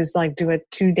love to do is like do a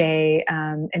 2-day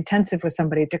intensive with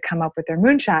somebody to come up with their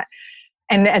moonshot.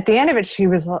 And at the end of it, she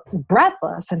was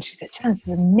breathless. And she said, Jen, this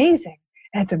is amazing.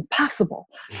 And it's impossible.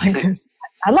 Like,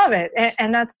 I love it.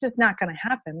 And that's just not going to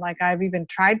happen. Like, I've even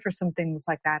tried for some things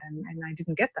like that and I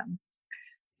didn't get them.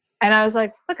 And I was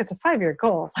like, look, it's a 5-year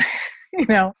goal. You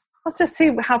know, let's just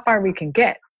see how far we can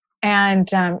get. And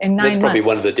in 9 months. That's probably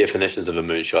one of the definitions of a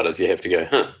moonshot, is you have to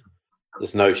go,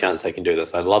 there's no chance I can do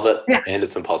this. I love it. Yeah. And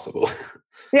it's impossible.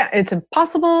 Yeah, it's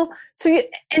impossible. So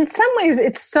in some ways,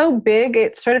 it's so big,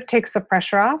 it sort of takes the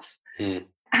pressure off. Mm.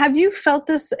 Have you felt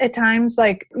this at times?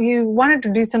 Like, you wanted to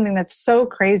do something that's so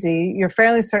crazy, you're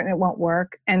fairly certain it won't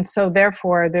work. And so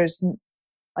therefore, there's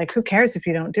like, who cares if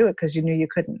you don't do it because you knew you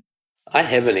couldn't? I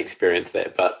haven't experienced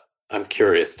that, but I'm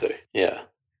curious to. Yeah.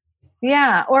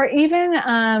 Yeah. Or even,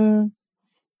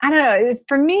 I don't know,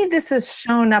 for me, this has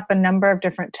shown up a number of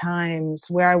different times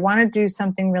where I want to do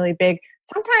something really big.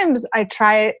 Sometimes I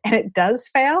try it and it does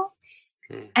fail.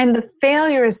 Mm. And the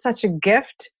failure is such a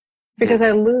gift because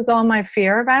I lose all my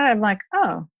fear about it. I'm like,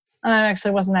 oh, that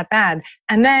actually wasn't that bad.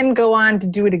 And then go on to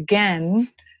do it again.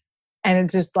 And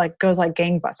it just like goes like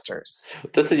gangbusters.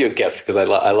 This is your gift, because I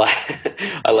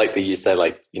like that you say,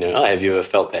 like, you know, have you ever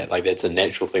felt that? Like, that's a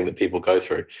natural thing that people go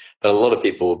through. But a lot of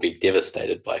people will be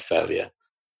devastated by failure.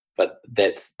 But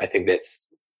I think that's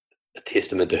a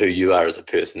testament to who you are as a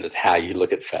person, is how you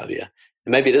look at failure.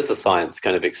 And maybe it is the science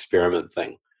kind of experiment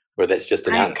thing, or that's just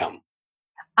an outcome?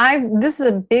 This is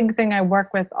a big thing I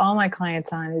work with all my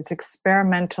clients on, is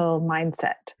experimental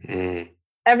mindset.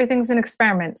 Everything's an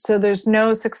experiment. So there's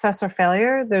no success or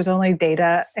failure. There's only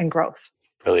data and growth.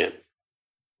 Brilliant.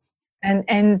 And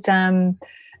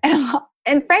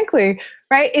frankly,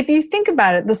 right, if you think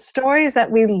about it, the stories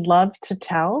that we love to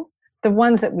tell, the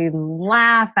ones that we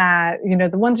laugh at,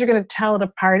 the ones you're going to tell at a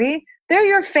party, they're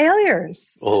your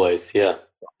failures. Always, yeah.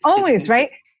 Always, right?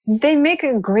 They make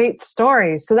a great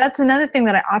story. So that's another thing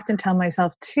that I often tell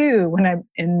myself too when I'm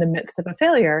in the midst of a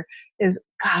failure is,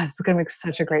 God, it's going to make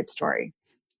such a great story.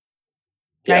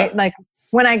 Right? Like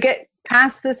when I get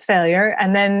past this failure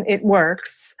and then it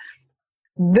works,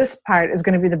 this part is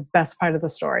going to be the best part of the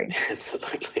story.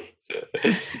 Absolutely.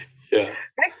 Yeah.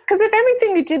 Right? Because if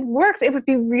everything you did worked, it would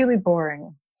be really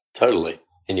boring. Totally.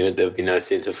 And there would be no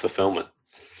sense of fulfillment.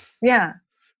 Yeah.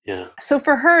 Yeah. So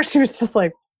for her, she was just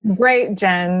like, great,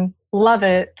 Jen, love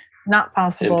it, not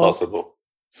possible. Impossible.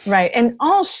 Right. And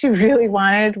all she really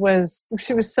wanted was,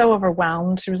 she was so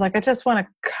overwhelmed. She was like, I just want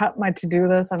to cut my to-do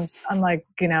list. I'm like,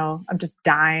 I'm just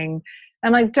dying.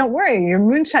 I'm like, don't worry, your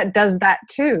moonshot does that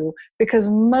too, because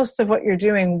most of what you're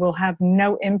doing will have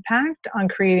no impact on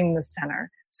creating the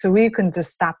center. So we can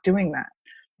just stop doing that.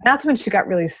 That's when she got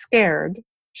really scared.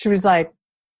 She was like,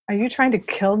 are you trying to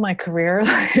kill my career?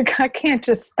 Like, I can't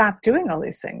just stop doing all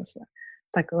these things.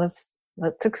 It's like, let's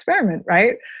experiment,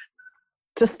 right?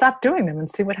 Just stop doing them and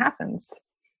see what happens.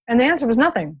 And the answer was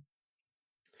nothing.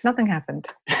 Nothing happened.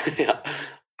 Yeah,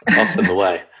 often the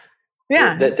way.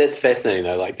 Yeah. That's fascinating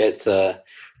though. Like that's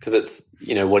because it's,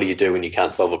 what do you do when you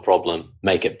can't solve a problem?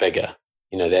 Make it bigger.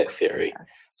 That theory.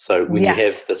 Yes. So when you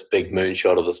have this big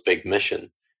moonshot or this big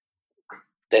mission,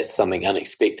 that's something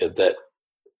unexpected that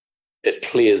it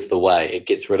clears the way. It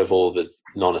gets rid of all the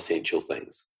non-essential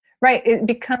things. Right. It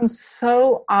becomes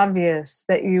so obvious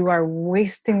that you are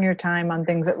wasting your time on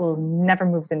things that will never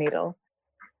move the needle,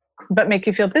 but make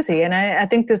you feel busy. And I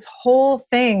think this whole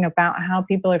thing about how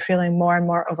people are feeling more and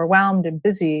more overwhelmed and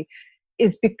busy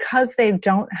is because they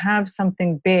don't have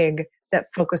something big that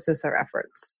focuses their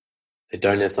efforts. They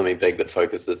don't have something big that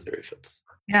focuses their efforts.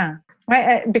 Yeah.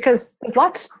 Right. Because there's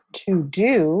lots to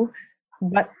do,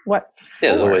 but what for?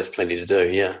 Yeah, there's always plenty to do.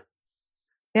 Yeah.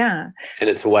 Yeah. And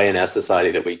it's a way in our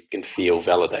society that we can feel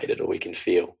validated, or we can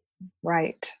feel.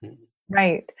 Right.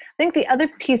 Right. I think the other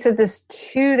piece of this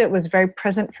too that was very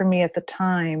present for me at the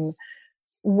time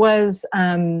was,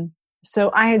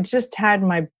 so I had just had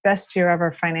my best year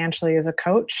ever financially as a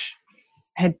coach,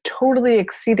 had totally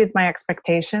exceeded my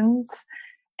expectations.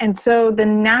 And so the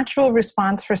natural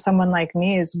response for someone like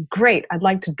me is, great, I'd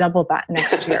like to double that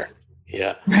next year.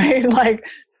 Yeah. Right. Like,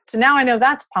 so now I know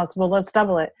that's possible. Let's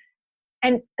double it.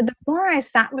 And the more I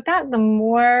sat with that, the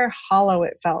more hollow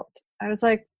it felt. I was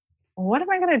like, what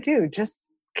am I going to do? Just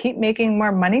keep making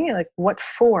more money? Like, what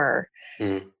for?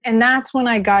 And that's when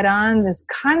I got on this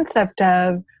concept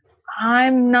of,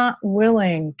 I'm not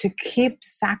willing to keep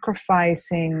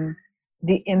sacrificing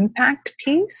the impact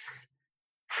piece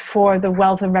for the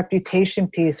wealth and reputation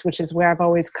piece, which is where I've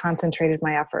always concentrated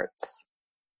my efforts.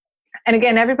 And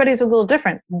again, everybody's a little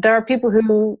different. There are people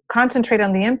who concentrate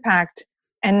on the impact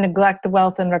and neglect the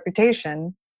wealth and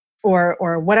reputation,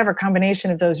 or whatever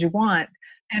combination of those you want.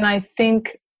 And I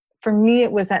think for me,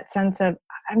 it was that sense of,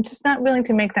 I'm just not willing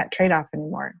to make that trade-off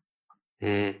anymore.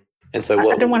 And so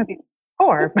what, I don't want to be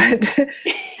poor, but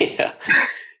yeah.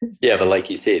 But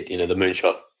like you said, the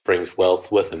moonshot brings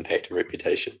wealth with impact and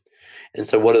reputation. And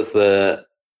so what is the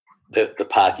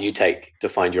path you take to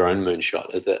find your own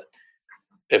moonshot? Is it,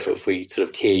 if we sort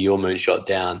of tear your moonshot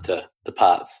down to the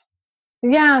parts?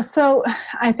 Yeah, so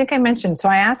I think I mentioned, so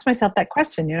I asked myself that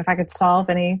question, if I could solve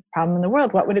any problem in the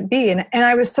world, what would it be? And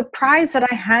I was surprised that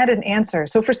I had an answer.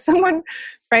 So for someone,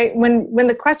 right, when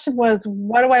the question was,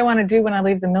 what do I want to do when I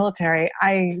leave the military?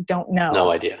 I don't know. No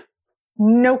idea.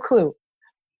 No clue.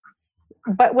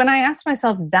 But when I asked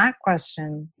myself that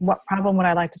question, what problem would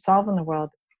I like to solve in the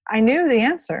world? I knew the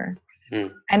answer.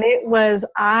 And it was,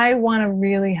 I want to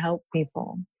really help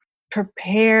people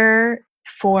prepare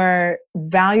for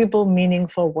valuable,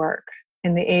 meaningful work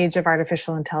in the age of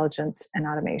artificial intelligence and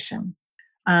automation.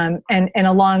 And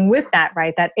along with that,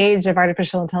 right, that age of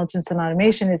artificial intelligence and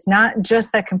automation is not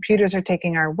just that computers are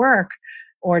taking our work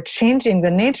or changing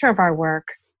the nature of our work,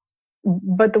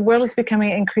 but the world is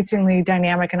becoming increasingly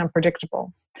dynamic and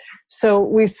unpredictable. So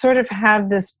we sort of have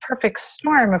this perfect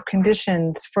storm of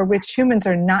conditions for which humans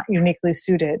are not uniquely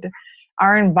suited.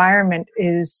 Our environment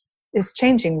is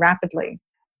changing rapidly.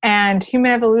 And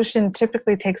human evolution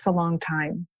typically takes a long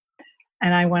time.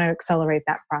 And I want to accelerate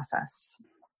that process.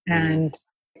 And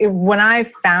when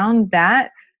I found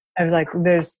that, I was like,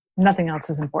 there's nothing else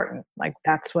is important. Like,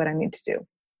 that's what I need to do.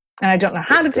 And I don't know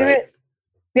how That's to do great. it.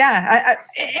 Yeah.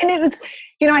 And it was,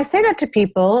 I say that to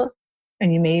people,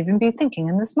 and you may even be thinking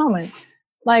in this moment,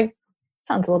 like,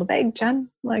 sounds a little vague, Jen.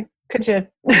 Like, could you?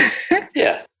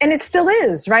 Yeah. And it still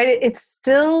is, right? It's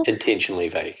still Intentionally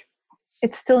vague.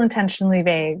 It's still intentionally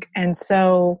vague. And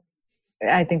so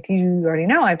I think you already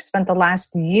know, I've spent the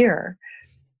last year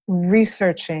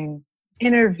researching,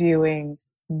 interviewing,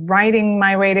 writing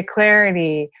my way to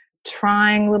clarity,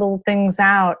 trying little things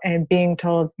out and being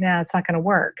told, nah, it's not going to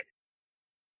work.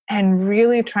 And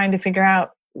really trying to figure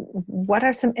out what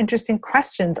are some interesting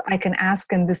questions I can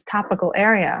ask in this topical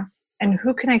area, and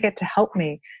who can I get to help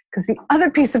me? Because the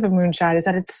other piece of a moonshot is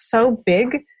that it's so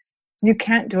big, you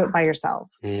can't do it by yourself.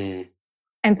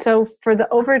 And so for the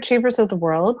overachievers of the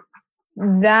world,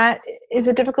 that is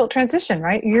a difficult transition,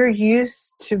 right? You're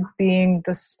used to being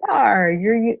the star.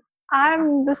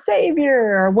 I'm the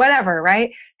savior or whatever,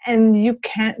 right? And you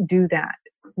can't do that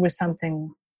with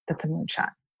something that's a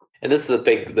moonshot. And this is the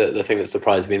thing that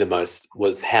surprised me the most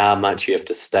was how much you have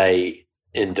to stay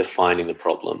in defining the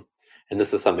problem. And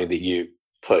this is something that you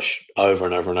push over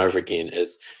and over and over again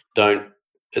is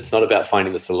it's not about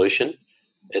finding the solution.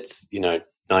 It's,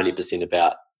 90%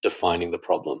 about defining the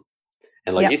problem.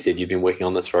 And like you said, you've been working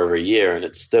on this for over a year and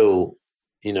it's still,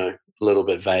 a little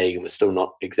bit vague and we're still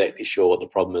not exactly sure what the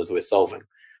problem is we're solving.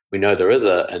 We know there is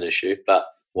an issue, but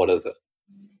what is it?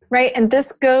 Right. And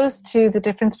this goes to the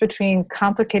difference between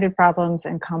complicated problems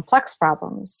and complex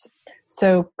problems.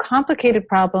 So complicated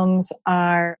problems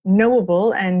are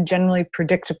knowable and generally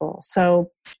predictable. So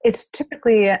it's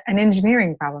typically an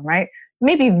engineering problem, right?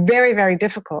 Maybe very, very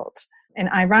difficult. And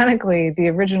ironically, the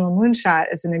original moonshot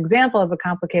is an example of a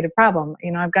complicated problem.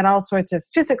 I've got all sorts of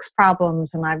physics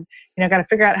problems and I've, got to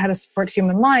figure out how to support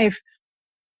human life.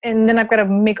 And then I've got to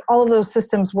make all of those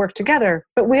systems work together.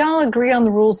 But we all agree on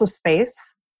the rules of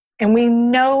space. And we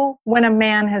know when a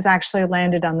man has actually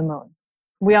landed on the moon.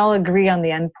 We all agree on the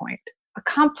endpoint. A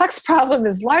complex problem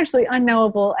is largely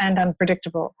unknowable and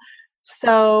unpredictable.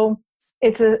 So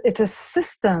it's a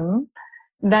system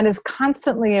that is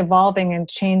constantly evolving and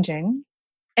changing.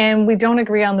 And we don't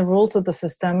agree on the rules of the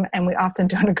system. And we often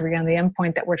don't agree on the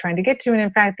endpoint that we're trying to get to. And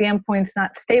in fact, the endpoint's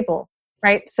not stable,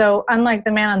 right? So unlike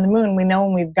the man on the moon, we know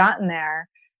when we've gotten there,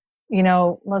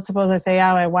 let's suppose I say,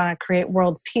 I want to create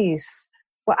world peace.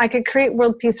 Well, I could create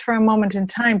world peace for a moment in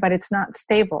time, but it's not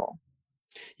stable.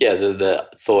 Yeah, the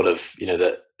thought of,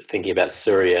 thinking about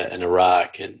Syria and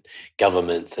Iraq and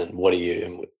governments and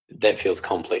and that feels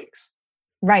complex.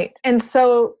 Right. And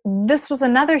so this was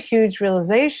another huge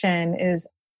realization is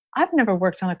I've never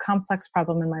worked on a complex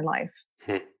problem in my life.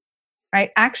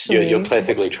 Right? Actually, you're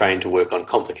classically trained to work on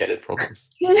complicated problems.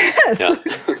 Yes. Yeah.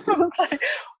 I was like,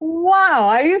 wow.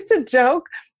 I used to joke,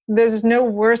 there's no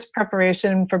worse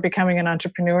preparation for becoming an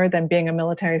entrepreneur than being a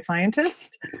military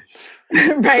scientist,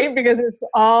 right? Because it's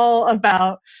all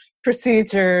about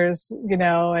procedures,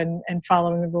 and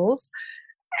following the rules.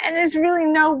 And there's really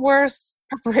no worse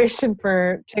preparation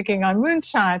for taking on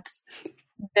moonshots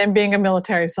than being a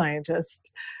military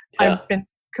scientist. Yeah. I've been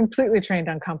completely trained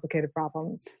on complicated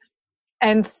problems.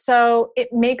 And so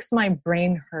it makes my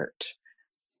brain hurt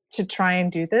to try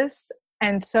and do this.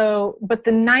 And so, but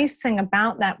the nice thing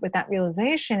about that with that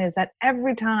realization is that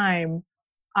every time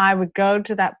I would go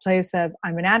to that place of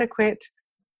I'm inadequate,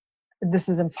 this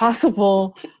is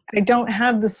impossible, I don't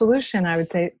have the solution, I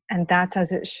would say, and that's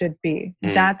as it should be.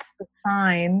 That's the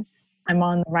sign I'm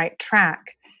on the right track.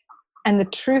 And the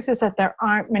truth is that there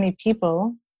aren't many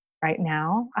people right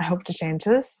now, I hope to change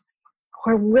this,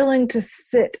 who are willing to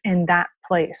sit in that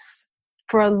place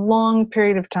for a long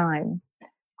period of time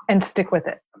and stick with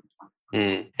it.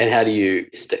 And how do you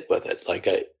stick with it? Like,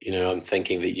 I'm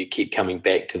thinking that you keep coming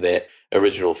back to that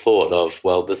original thought of,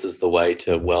 well, this is the way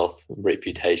to wealth,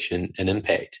 reputation, and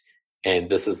impact. And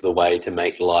this is the way to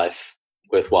make life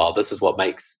worthwhile. This is what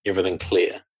makes everything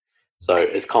clear. So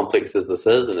as complex as this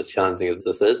is and as challenging as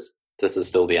this is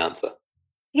still the answer.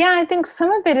 Yeah, I think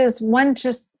some of it is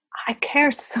I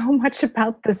care so much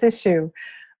about this issue.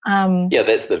 Yeah,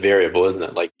 that's the variable, isn't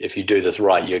it? Like if you do this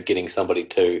right, you're getting somebody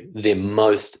to their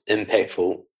most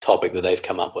impactful topic that they've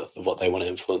come up with of what they want to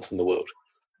influence in the world.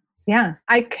 Yeah,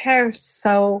 I care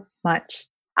so much.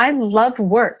 I love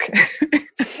work,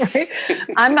 right?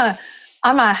 I'm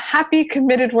a happy,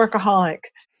 committed workaholic.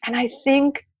 And I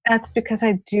think that's because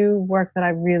I do work that I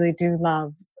really do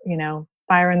love,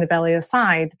 fire in the belly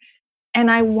aside.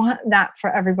 And I want that for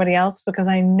everybody else because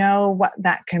I know what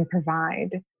that can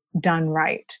provide done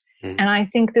right. And I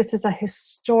think this is a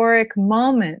historic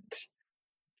moment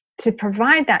to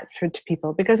provide that to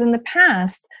people because in the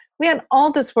past, We had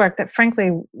all this work that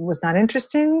frankly was not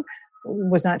interesting,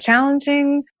 was not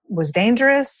challenging, was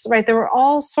dangerous, right? There were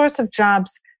all sorts of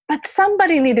jobs, but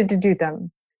somebody needed to do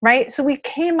them, right? So we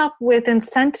came up with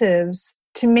incentives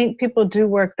to make people do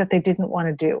work that they didn't want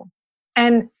to do.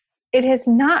 And it has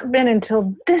not been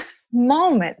until this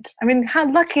moment. I mean,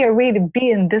 how lucky are we to be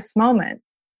in this moment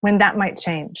when that might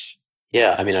change?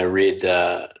 Yeah, I mean, I read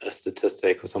a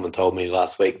statistic, or someone told me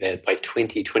last week, that by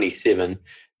 2027,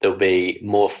 there'll be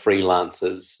more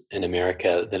freelancers in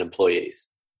America than employees.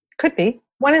 Could be.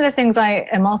 One of the things I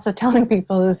am also telling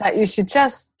people is that you should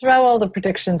just throw all the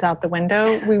predictions out the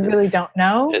window. We really don't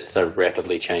know. It's so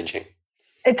rapidly changing.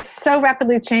 It's so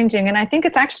rapidly changing. And I think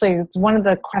it's one of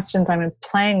the questions I'm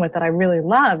playing with that I really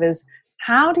love is,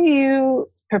 how do you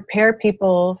prepare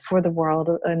people for the world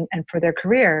and for their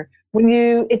career when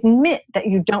you admit that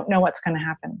you don't know what's going to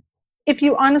happen? If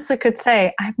you honestly could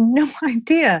say, I have no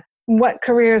idea what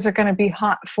careers are going to be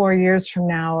hot 4 years from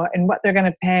now and what they're going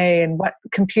to pay and what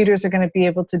computers are going to be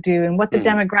able to do and what the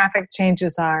demographic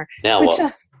changes are. Now what?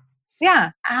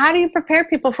 How do you prepare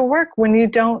people for work when you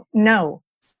don't know?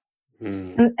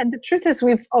 And the truth is,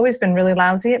 we've always been really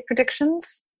lousy at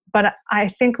predictions, but I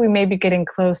think we may be getting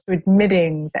close to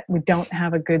admitting that we don't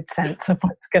have a good sense of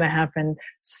what's going to happen.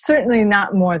 Certainly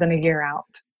not more than a year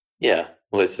out. Yeah.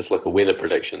 Well, let's just look at weather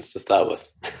predictions to start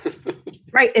with.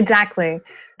 Right, exactly.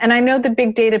 And I know the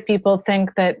big data people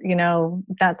think that,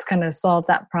 that's going to solve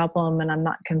that problem, and I'm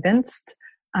not convinced.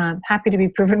 Happy to be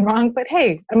proven wrong. But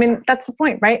hey, I mean, that's the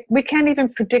point, right? We can't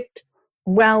even predict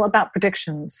well about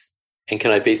predictions. And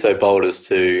can I be so bold as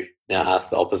to now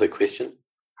ask the opposite question?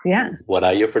 Yeah. What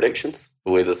are your predictions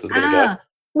for where this is going to go?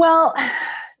 Well,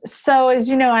 so as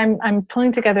you know, I'm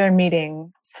pulling together a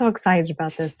meeting. So excited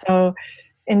about this. So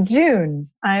in June,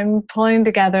 I'm pulling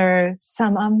together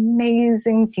some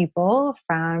amazing people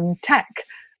from tech,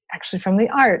 actually from the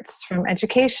arts, from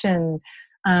education,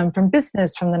 from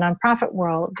business, from the nonprofit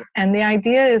world. And the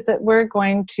idea is that we're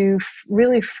going to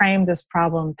really frame this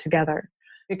problem together,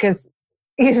 because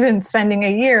even spending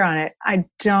a year on it, I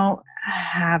don't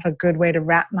have a good way to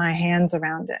wrap my hands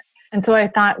around it. And so I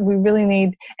thought we really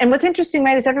need, and what's interesting,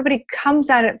 right, is everybody comes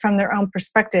at it from their own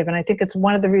perspective. And I think it's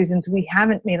one of the reasons we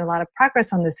haven't made a lot of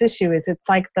progress on this issue is it's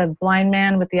like the blind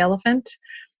man with the elephant,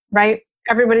 right?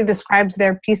 Everybody describes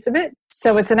their piece of it.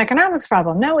 So it's an economics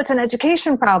problem. No, it's an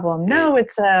education problem. No,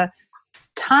 it's a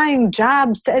tying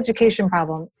jobs to education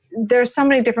problem. There are so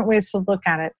many different ways to look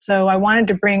at it. So I wanted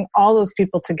to bring all those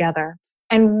people together.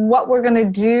 And what we're going to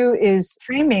do is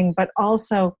framing, but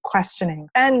also questioning.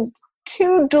 And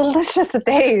 2 delicious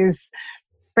days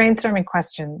brainstorming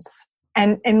questions.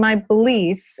 And my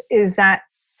belief is that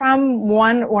from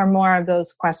one or more of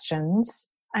those questions,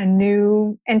 a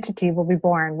new entity will be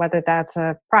born, whether that's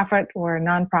a profit or a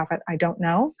nonprofit, I don't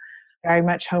know. Very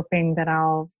much hoping that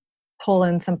I'll pull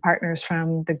in some partners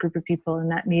from the group of people in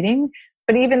that meeting.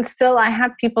 But even still, I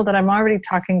have people that I'm already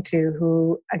talking to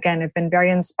who, again, have been very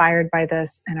inspired by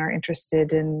this and are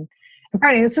interested in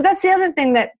partnering. So that's the other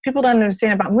thing that people don't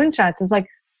understand about moonshots is like,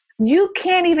 you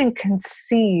can't even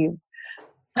conceive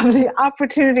of the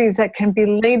opportunities that can be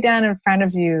laid down in front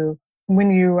of you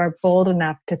when you are bold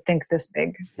enough to think this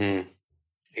big.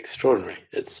 Extraordinary.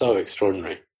 It's so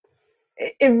extraordinary.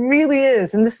 It really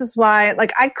is. And this is why,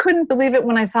 like, I couldn't believe it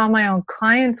when I saw my own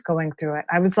clients going through it.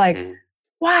 I was like,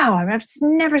 wow, I've just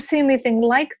never seen anything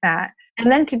like that.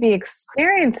 And then to be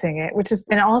experiencing it, which has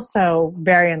been also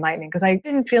very enlightening, because I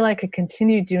didn't feel I could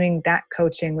continue doing that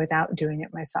coaching without doing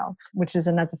it myself, which is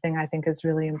another thing I think is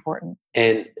really important.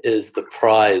 And is the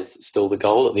prize still the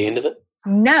goal at the end of it?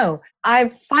 No,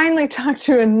 I've finally talked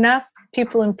to enough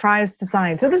people in prize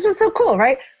design. So this was so cool,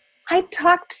 right? I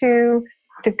talked to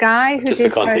the guy who just for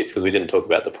context, because we didn't talk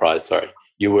about the prize, sorry.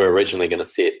 You were originally going to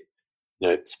set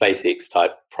SpaceX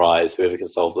type prize, whoever can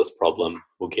solve this problem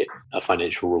will get a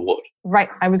financial reward. Right.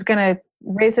 I was going to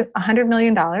raise $100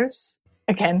 million.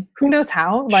 Again, who knows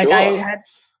how? Like sure.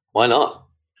 Why not?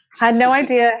 Had no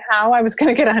idea how I was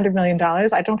going to get $100 million.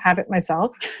 I don't have it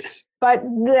myself. But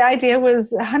the idea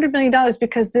was $100 million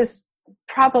because this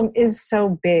problem is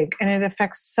so big and it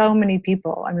affects so many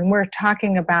people. I mean, we're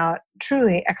talking about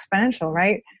truly exponential,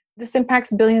 right? This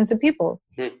impacts billions of people.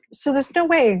 So there's no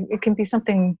way it can be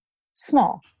something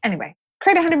small. Anyway,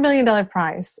 create a $100 million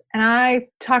prize. And I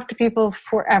talked to people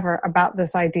forever about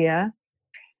this idea.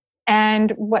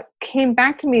 And what came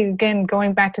back to me, again,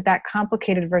 going back to that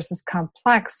complicated versus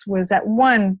complex, was that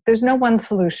one, there's no one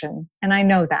solution. And I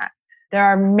know that. There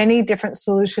are many different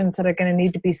solutions that are going to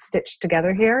need to be stitched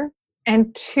together here.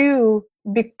 And two,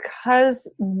 because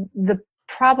the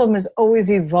problem is always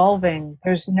evolving,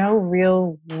 there's no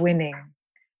real winning.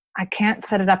 I can't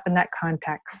set it up in that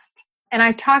context. And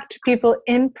I talked to people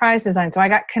in prize design. So I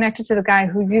got connected to the guy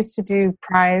who used to do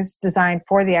prize design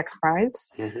for the X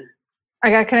Prize. Mm-hmm.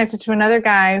 I got connected to another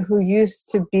guy who used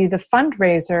to be the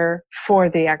fundraiser for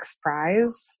the X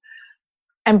Prize.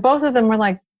 And both of them were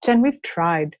like, Jen, we've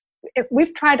tried.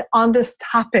 We've tried on this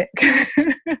topic.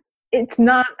 It's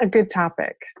not a good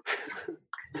topic.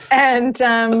 And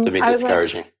must have been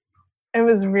discouraging. It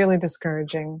was really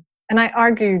discouraging. And I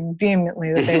argued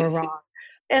vehemently that they were wrong.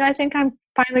 And I think I'm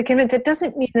finally convinced. It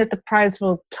doesn't mean that the prize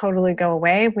will totally go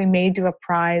away. We may do a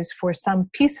prize for some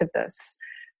piece of this.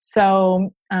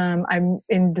 So I'm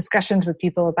in discussions with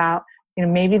people about,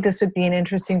 maybe this would be an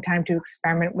interesting time to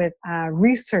experiment with a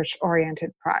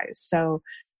research-oriented prize. So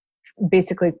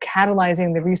basically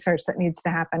catalyzing the research that needs to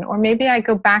happen. Or maybe I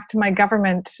go back to my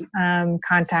government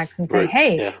contacts and say,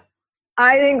 hey,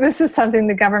 I think this is something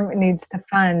the government needs to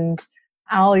fund.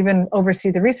 I'll even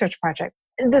oversee the research project.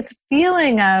 This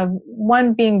feeling of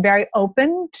one being very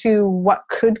open to what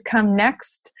could come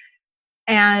next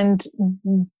and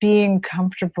being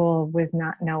comfortable with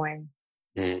not knowing.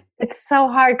 Mm. It's so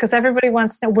hard because everybody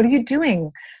wants to know, what are you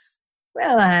doing?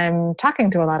 Well, I'm talking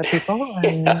to a lot of people.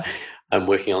 And I'm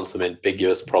working on some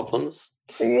ambiguous problems.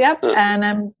 Yep, and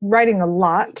I'm writing a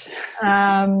lot.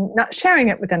 Not sharing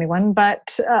it with anyone,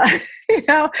 but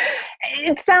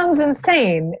it sounds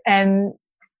insane. And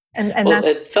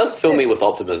it does fill me with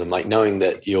optimism, like knowing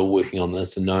that you're working on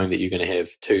this and knowing that you're going to have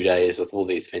 2 days with all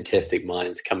these fantastic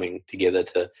minds coming together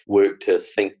to work to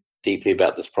think deeply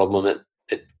about this problem.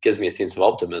 It gives me a sense of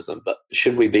optimism. But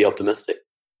should we be optimistic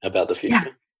about the future?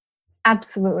 Yeah,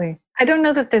 absolutely. I don't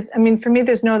know that for me,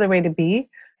 there's no other way to be.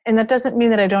 And that doesn't mean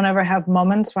that I don't ever have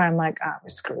moments where I'm like, we're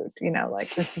screwed.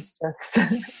 This is just,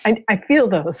 I feel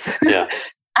those. Yeah,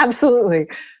 absolutely.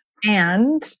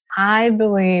 And I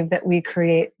believe that we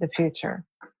create the future.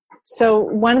 So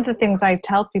one of the things I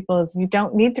tell people is you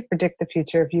don't need to predict the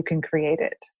future if you can create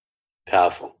it.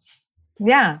 Powerful.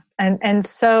 Yeah. And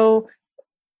so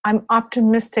I'm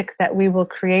optimistic that we will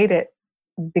create it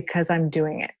because I'm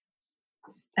doing it.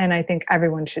 And I think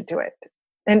everyone should do it.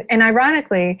 And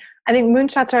ironically, I think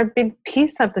moonshots are a big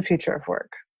piece of the future of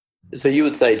work. So you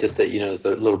would say just that, it's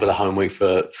a little bit of homework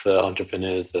for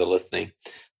entrepreneurs that are listening,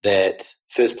 that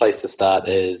first place to start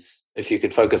is if you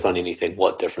could focus on anything,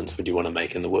 what difference would you want to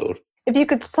make in the world? If you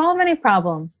could solve any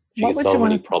problem, what would you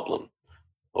want to solve?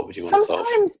 What would you want to solve?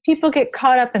 Sometimes people get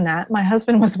caught up in that. My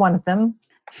husband was one of them.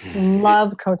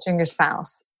 Love coaching your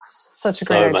spouse. Such a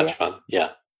great idea. So much fun. Yeah.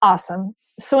 Awesome.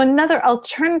 So another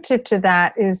alternative to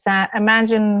that is that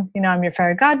imagine, I'm your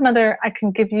fairy godmother. I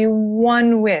can give you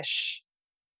one wish.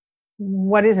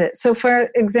 What is it? So for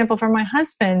example, for my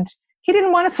husband, he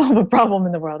didn't want to solve a problem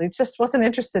in the world. He just wasn't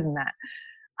interested in that.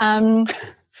 I'm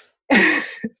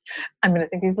going to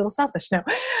think he's a little selfish. No.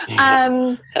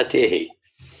 How dare he?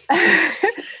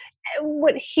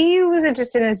 What he was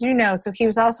interested in, as you know, so he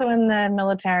was also in the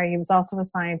military. He was also a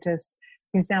scientist.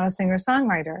 He's now a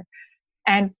singer-songwriter.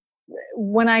 And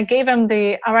when I gave him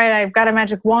all right, I've got a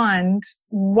magic wand.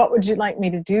 What would you like me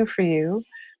to do for you?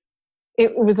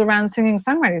 It was around singing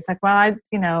songwriting. It's like, well,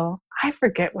 I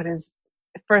forget what his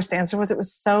first answer was. It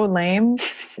was so lame.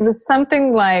 It was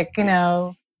something like,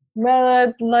 well,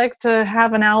 I'd like to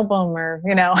have an album or,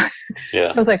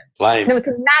 Yeah. I was like, lame. No, it's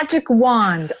a magic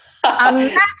wand. A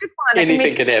magic wand.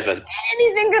 Anything could happen.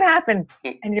 Anything could happen.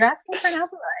 And you're asking for an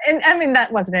album? And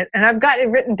that wasn't it. And I've got it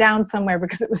written down somewhere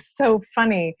because it was so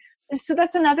funny. So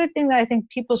that's another thing that I think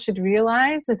people should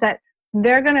realize is that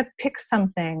they're going to pick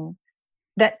something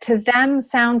that to them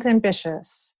sounds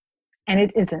ambitious, and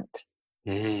it isn't.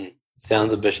 Mm-hmm.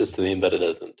 Sounds ambitious to them, but it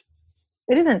isn't.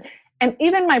 It isn't. And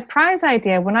even my prize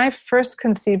idea, when I first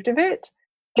conceived of it,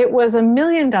 it was $1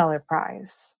 million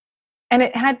prize. And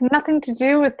it had nothing to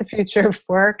do with the future of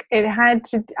work.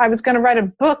 I was going to write a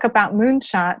book about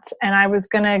moonshots, and I was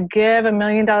going to give $1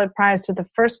 million prize to the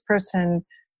first person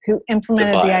who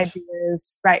implemented the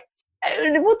ideas. Right.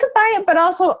 Well, to buy it, but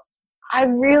also I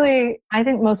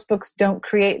think most books don't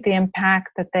create the impact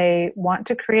that they want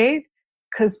to create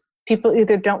because people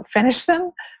either don't finish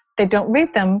them, they don't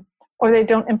read them, or they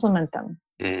don't implement them.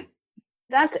 Mm.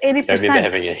 That's 80%. I remember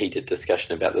having a heated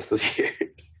discussion about this with you.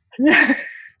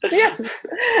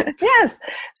 Yes.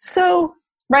 So,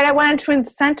 right, I wanted to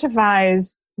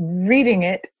incentivize reading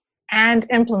it and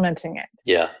implementing it.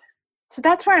 Yeah. So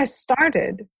that's where I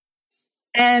started.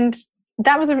 And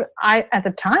that was at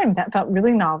the time that felt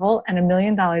really novel, and $1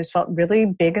 million felt really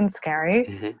big and scary.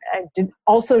 Mm-hmm. I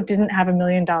didn't have $1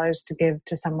 million to give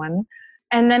to someone.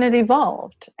 And then it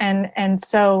evolved. And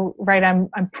so, right, I'm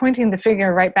pointing the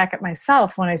finger right back at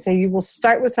myself when I say you will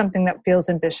start with something that feels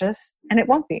ambitious, and it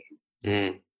won't be.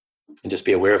 Mm. and just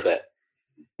be aware of that.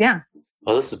 Yeah.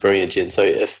 Well, this is brilliant, Jen. So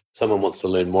if someone wants to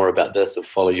learn more about this or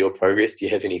follow your progress, do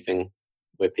you have anything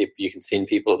where you can send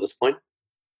people at this point?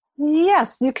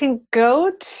 Yes, you can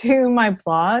go to my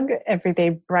blog,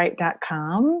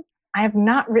 everydaybright.com. I have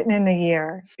not written in a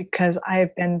year because I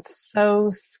have been so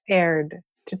scared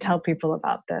to tell people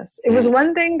about this. It was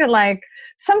one thing to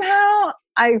somehow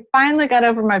I finally got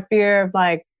over my fear of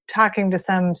talking to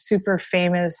some super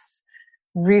famous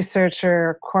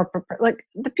researcher, corporate,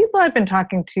 the people I've been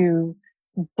talking to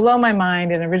blow my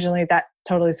mind. And originally that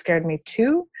totally scared me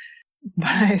too. But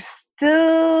I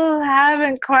still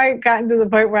haven't quite gotten to the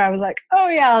point where I was like, oh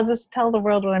yeah, I'll just tell the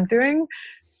world what I'm doing.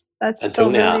 That's until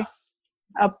still now. Really,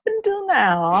 up until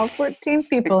now, all 14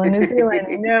 people in New Zealand,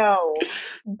 no.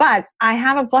 But I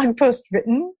have a blog post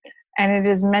written, and it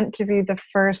is meant to be the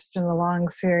first in a long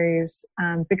series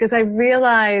because I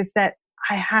realize that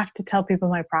I have to tell people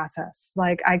my process.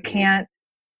 I can't,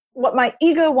 what my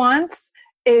ego wants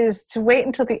is to wait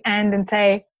until the end and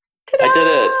say, ta-da! I did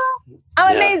it.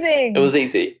 I'm amazing. It was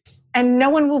easy. And no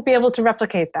one will be able to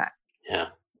replicate that. Yeah.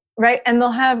 Right? And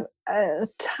they'll have a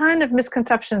ton of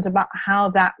misconceptions about how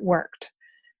that worked.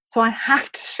 So I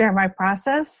have to share my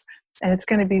process, and it's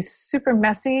going to be super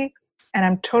messy. And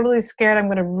I'm totally scared I'm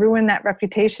going to ruin that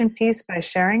reputation piece by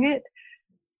sharing it.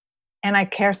 And I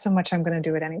care so much, I'm going to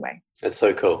do it anyway. That's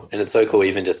so cool. And it's so cool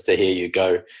even just to hear you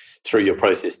go through your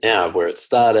process now of where it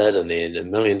started, and then $1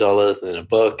 million, and then a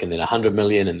book, and then 100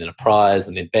 million, and then a prize,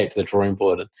 and then back to the drawing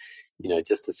board. And,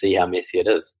 just to see how messy it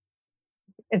is.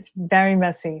 It's very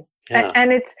messy. Yeah.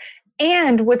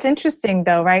 And what's interesting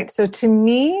though, right? So to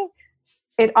me,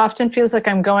 it often feels like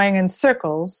I'm going in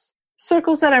circles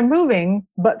that are moving,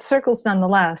 but circles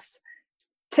nonetheless.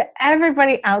 To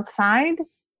everybody outside,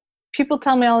 people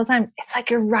tell me all the time, it's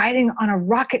like you're riding on a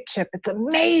rocket ship. It's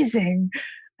amazing.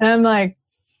 And I'm like,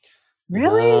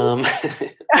 really?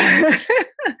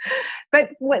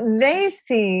 But what they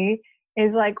see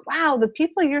is wow, the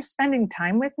people you're spending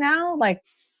time with now,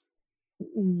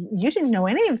 you didn't know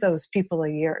any of those people a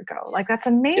year ago. That's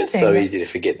amazing. It's so easy to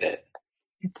forget that.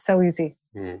 It's so easy.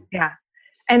 Yeah.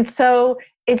 And so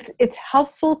it's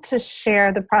helpful to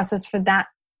share the process for that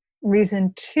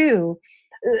reason too.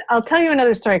 I'll tell you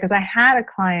another story because I had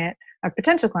a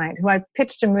potential client who I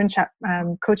pitched a moonshot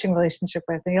coaching relationship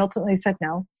with, and he ultimately said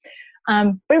no.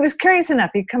 But he was curious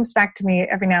enough. He comes back to me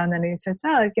every now and then and he says,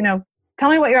 tell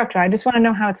me what you're up to. I just want to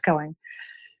know how it's going.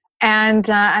 And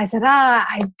I said,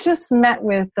 I just met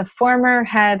with the former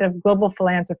head of global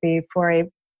philanthropy for a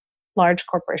large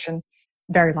corporation,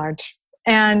 very large.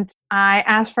 And I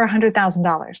asked for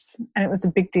 $100,000, and it was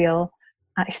a big deal.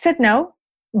 He said no,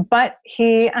 but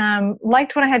he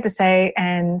liked what I had to say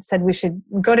and said we should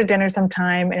go to dinner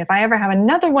sometime. And if I ever have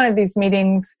another one of these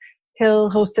meetings,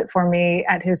 he'll host it for me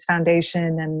at his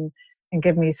foundation and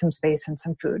give me some space and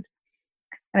some food.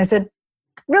 And I said,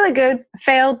 really good,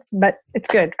 failed, but it's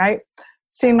good, right?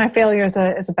 Seeing my failure as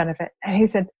a benefit. And he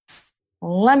said,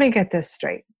 let me get this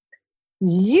straight.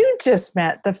 You just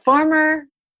met the former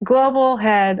global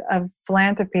head of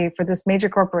philanthropy for this major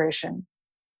corporation,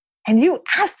 and you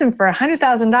asked him for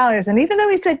 $100,000. And even though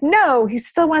he said no, he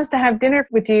still wants to have dinner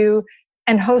with you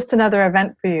and host another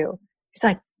event for you. He's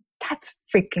like, that's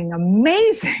freaking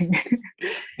amazing.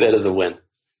 That is a win.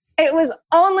 It was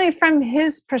only from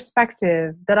his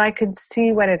perspective that I could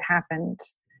see what had happened.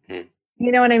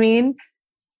 You know what I mean?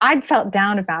 I'd felt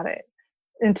down about it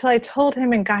until I told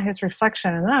him and got his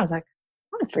reflection. And then I was like,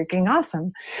 oh, freaking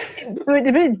awesome. But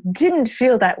it didn't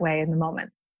feel that way in the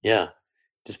moment. Yeah.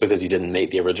 Just because you didn't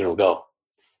meet the original goal.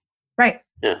 Right.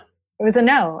 Yeah. It was a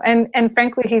no. And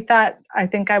frankly, he thought, I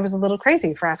think I was a little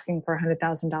crazy for asking for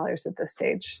 $100,000 at this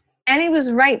stage. And he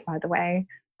was right, by the way.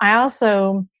 I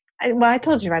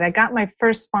told you, right? I got my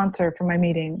first sponsor for my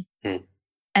meeting.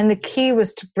 And the key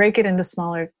was to break it into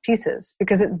smaller pieces,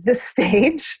 because at this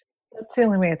stage, that's the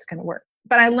only way it's going to work.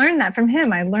 But I learned that from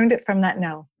him. I learned it from that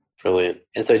no. Brilliant.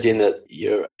 And so, Jen, that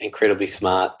you're incredibly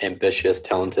smart, ambitious,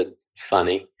 talented,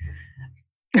 funny.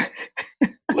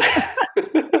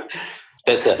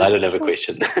 That's it. I don't have a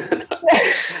question.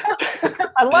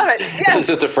 I love it. Yeah. It's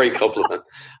just a free compliment.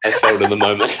 I failed in the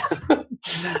moment.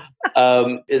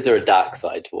 Is there a dark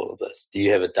side to all of this? Do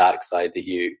you have a dark side that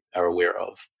you are aware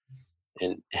of?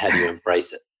 And how do you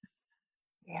embrace it?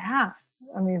 Yeah.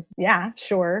 I mean, yeah,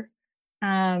 sure.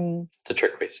 It's a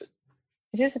trick question.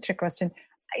 It is a trick question.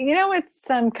 It's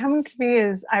coming to me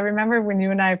is, I remember when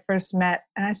you and I first met,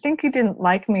 and I think you didn't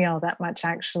like me all that much,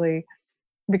 actually,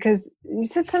 because you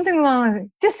said something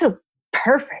along, just so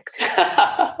perfect.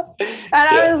 And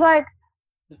I was like,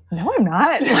 no, I'm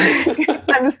not.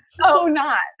 I'm so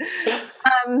not.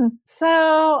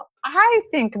 So I I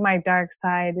think my dark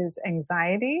side is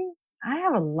anxiety. I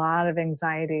have a lot of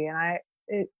anxiety, and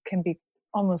it can be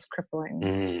almost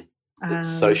crippling. Is it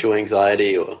social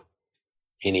anxiety or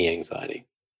any anxiety?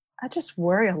 I just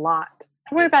worry a lot.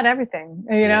 I worry about everything.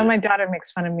 You know, my daughter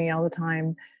makes fun of me all the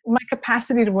time. My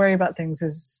capacity to worry about things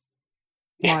is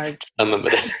large.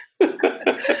 Unlimited.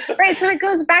 Right. So it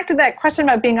goes back to that question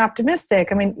about being optimistic.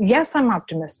 I mean, yes, I'm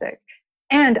optimistic.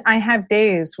 And I have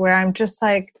days where I'm just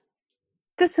like,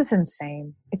 this is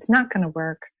insane. It's not going to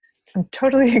work. I'm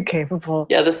totally incapable.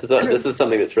 Yeah, this is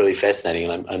something that's really fascinating,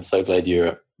 and I'm so glad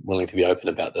you're willing to be open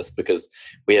about this, because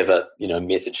we have a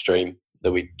message stream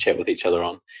that we chat with each other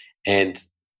on, and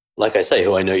like I say,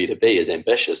 who I know you to be is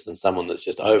ambitious and someone that's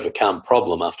just overcome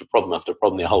problem after problem after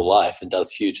problem their whole life and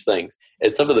does huge things.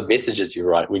 And some of the messages you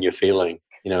write when you're feeling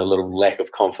a little lack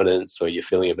of confidence or you're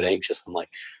feeling a bit anxious, I'm like,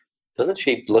 doesn't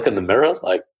she look in the mirror?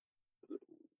 Like,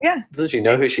 doesn't she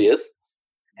know who she is?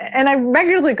 And I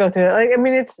regularly go through it. Like, I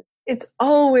mean, it's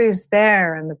always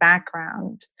there in the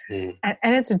background, and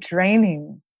it's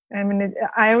draining. I mean,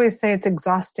 I always say it's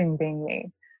exhausting being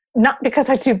me, not because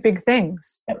I do big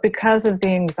things, but because of the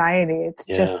anxiety. It's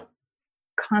just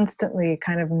constantly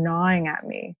kind of gnawing at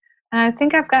me. And I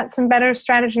think I've got some better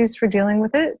strategies for dealing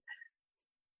with it.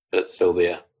 But it's still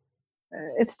there.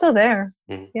 It's still there.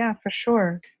 Yeah, for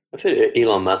sure. I've heard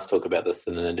Elon Musk talk about this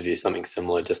in an interview, something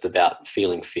similar, just about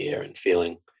feeling fear and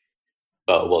feeling.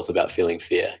 Well, it was about feeling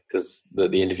fear, because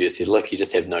the interviewer said, look, you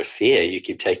just have no fear. You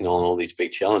keep taking on all these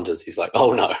big challenges. He's like,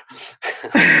 oh, no,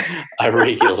 I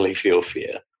regularly feel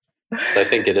fear. So I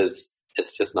think it's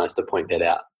just nice to point that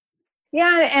out.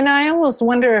 Yeah, and I almost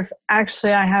wonder if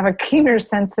actually I have a keener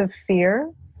sense of fear,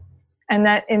 and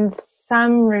that in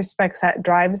some respects that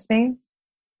drives me.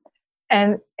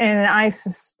 And I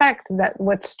suspect that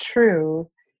what's true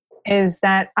is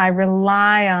that I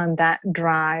rely on that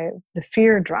drive, the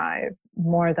fear drive,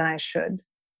 more than I should.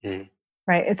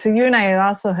 Right? And so you and I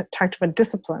also talked about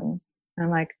discipline. And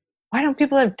I'm like, why don't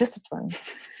people have discipline?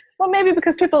 Well, maybe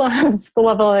because people don't have the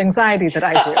level of anxiety that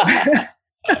I do.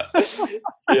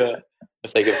 Yeah.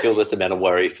 If they could feel this amount of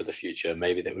worry for the future,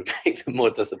 maybe that would make them more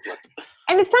disciplined.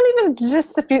 And it's not even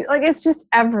just like, it's just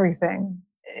everything.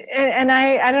 And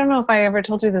I don't know if I ever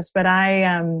told you this, but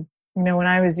I, when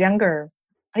I was younger,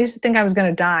 I used to think I was going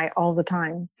to die all the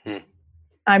time.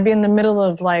 I'd be in the middle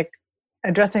of like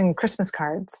addressing Christmas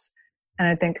cards, and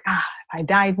I'd think, if I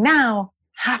died now,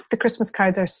 half the Christmas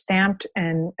cards are stamped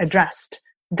and addressed.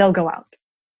 They'll go out.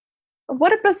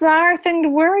 What a bizarre thing to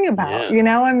worry about,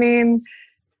 I mean,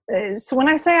 so when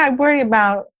I say I worry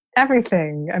about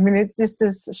everything, I mean, it's just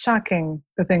as shocking,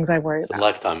 the things I worry about. It's a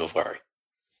lifetime of worry.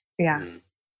 Yeah.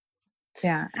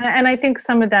 Yeah. And I think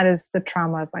some of that is the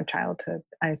trauma of my childhood.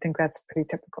 I think that's pretty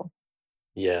typical.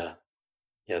 Yeah.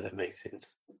 Yeah, that makes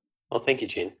sense. Well, thank you,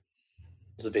 Jen.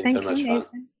 This has been so much fun.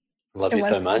 I love you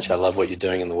so much. I love what you're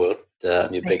doing in the world.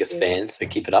 I'm your biggest fan, so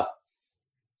keep it up.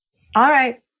 All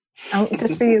right.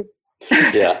 Just for you.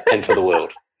 Yeah, and for the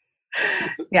world.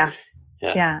 Yeah.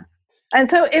 And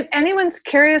so if anyone's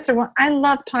curious I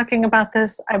love talking about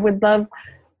this. I would love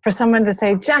for someone to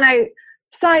say, Jen, I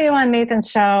saw you on Nathan's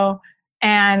show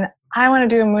and I want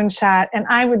to do a moonshot. And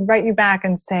I would write you back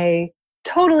and say,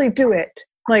 totally do it.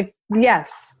 Like,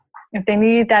 yes. If they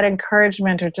need that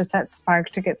encouragement or just that spark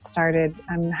to get started,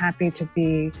 I'm happy to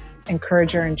be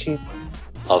encourager in chief.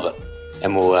 Love it.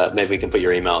 And we'll maybe we can put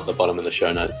your email at the bottom of the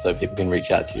show notes so people can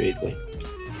reach out to you easily.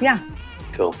 Yeah.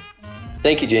 Cool.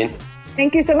 Thank you, Jen.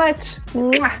 Thank you so much.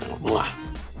 Mwah. Mwah.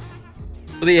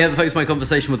 Well, there you have it, folks, my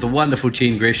conversation with the wonderful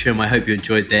Jen Gresham. I hope you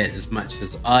enjoyed that as much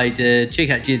as I did. Check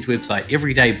out Jen's website,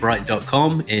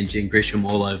 everydaybright.com, and Jen Gresham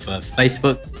all over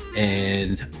Facebook.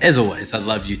 And as always, I'd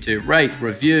love you to rate,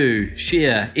 review,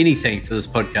 share anything for this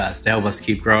podcast to help us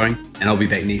keep growing. And I'll be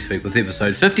back next week with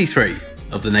episode 53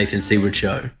 of The Nathan Seaward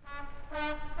Show.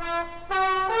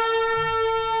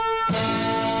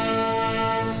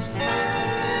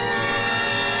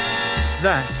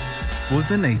 That was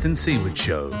The Nathan Seaward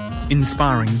Show,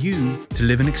 inspiring you to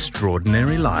live an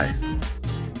extraordinary life.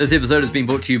 This episode has been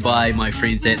brought to you by my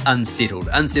friends at Unsettled.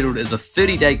 Unsettled is a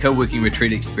 30-day co-working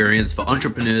retreat experience for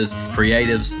entrepreneurs,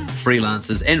 creatives,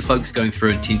 freelancers, and folks going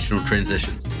through intentional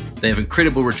transitions. They have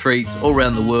incredible retreats all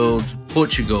around the world: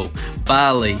 Portugal,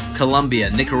 Bali,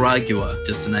 Colombia, Nicaragua,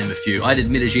 just to name a few. I did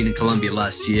Medellin in Colombia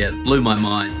last year. It blew my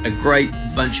mind. A great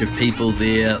bunch of people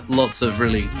there, lots of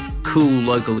really cool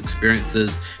local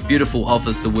experiences, beautiful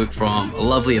office to work from, a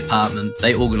lovely apartment.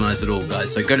 They organise it all,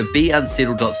 guys. So go to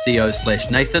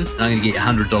beunsettled.co/Nathan and I'm going to get you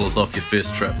 $100 off your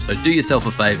first trip. So do yourself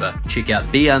a favour, check out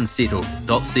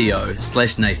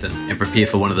beunsettled.co/Nathan and prepare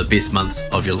for one of the best months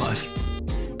of your life.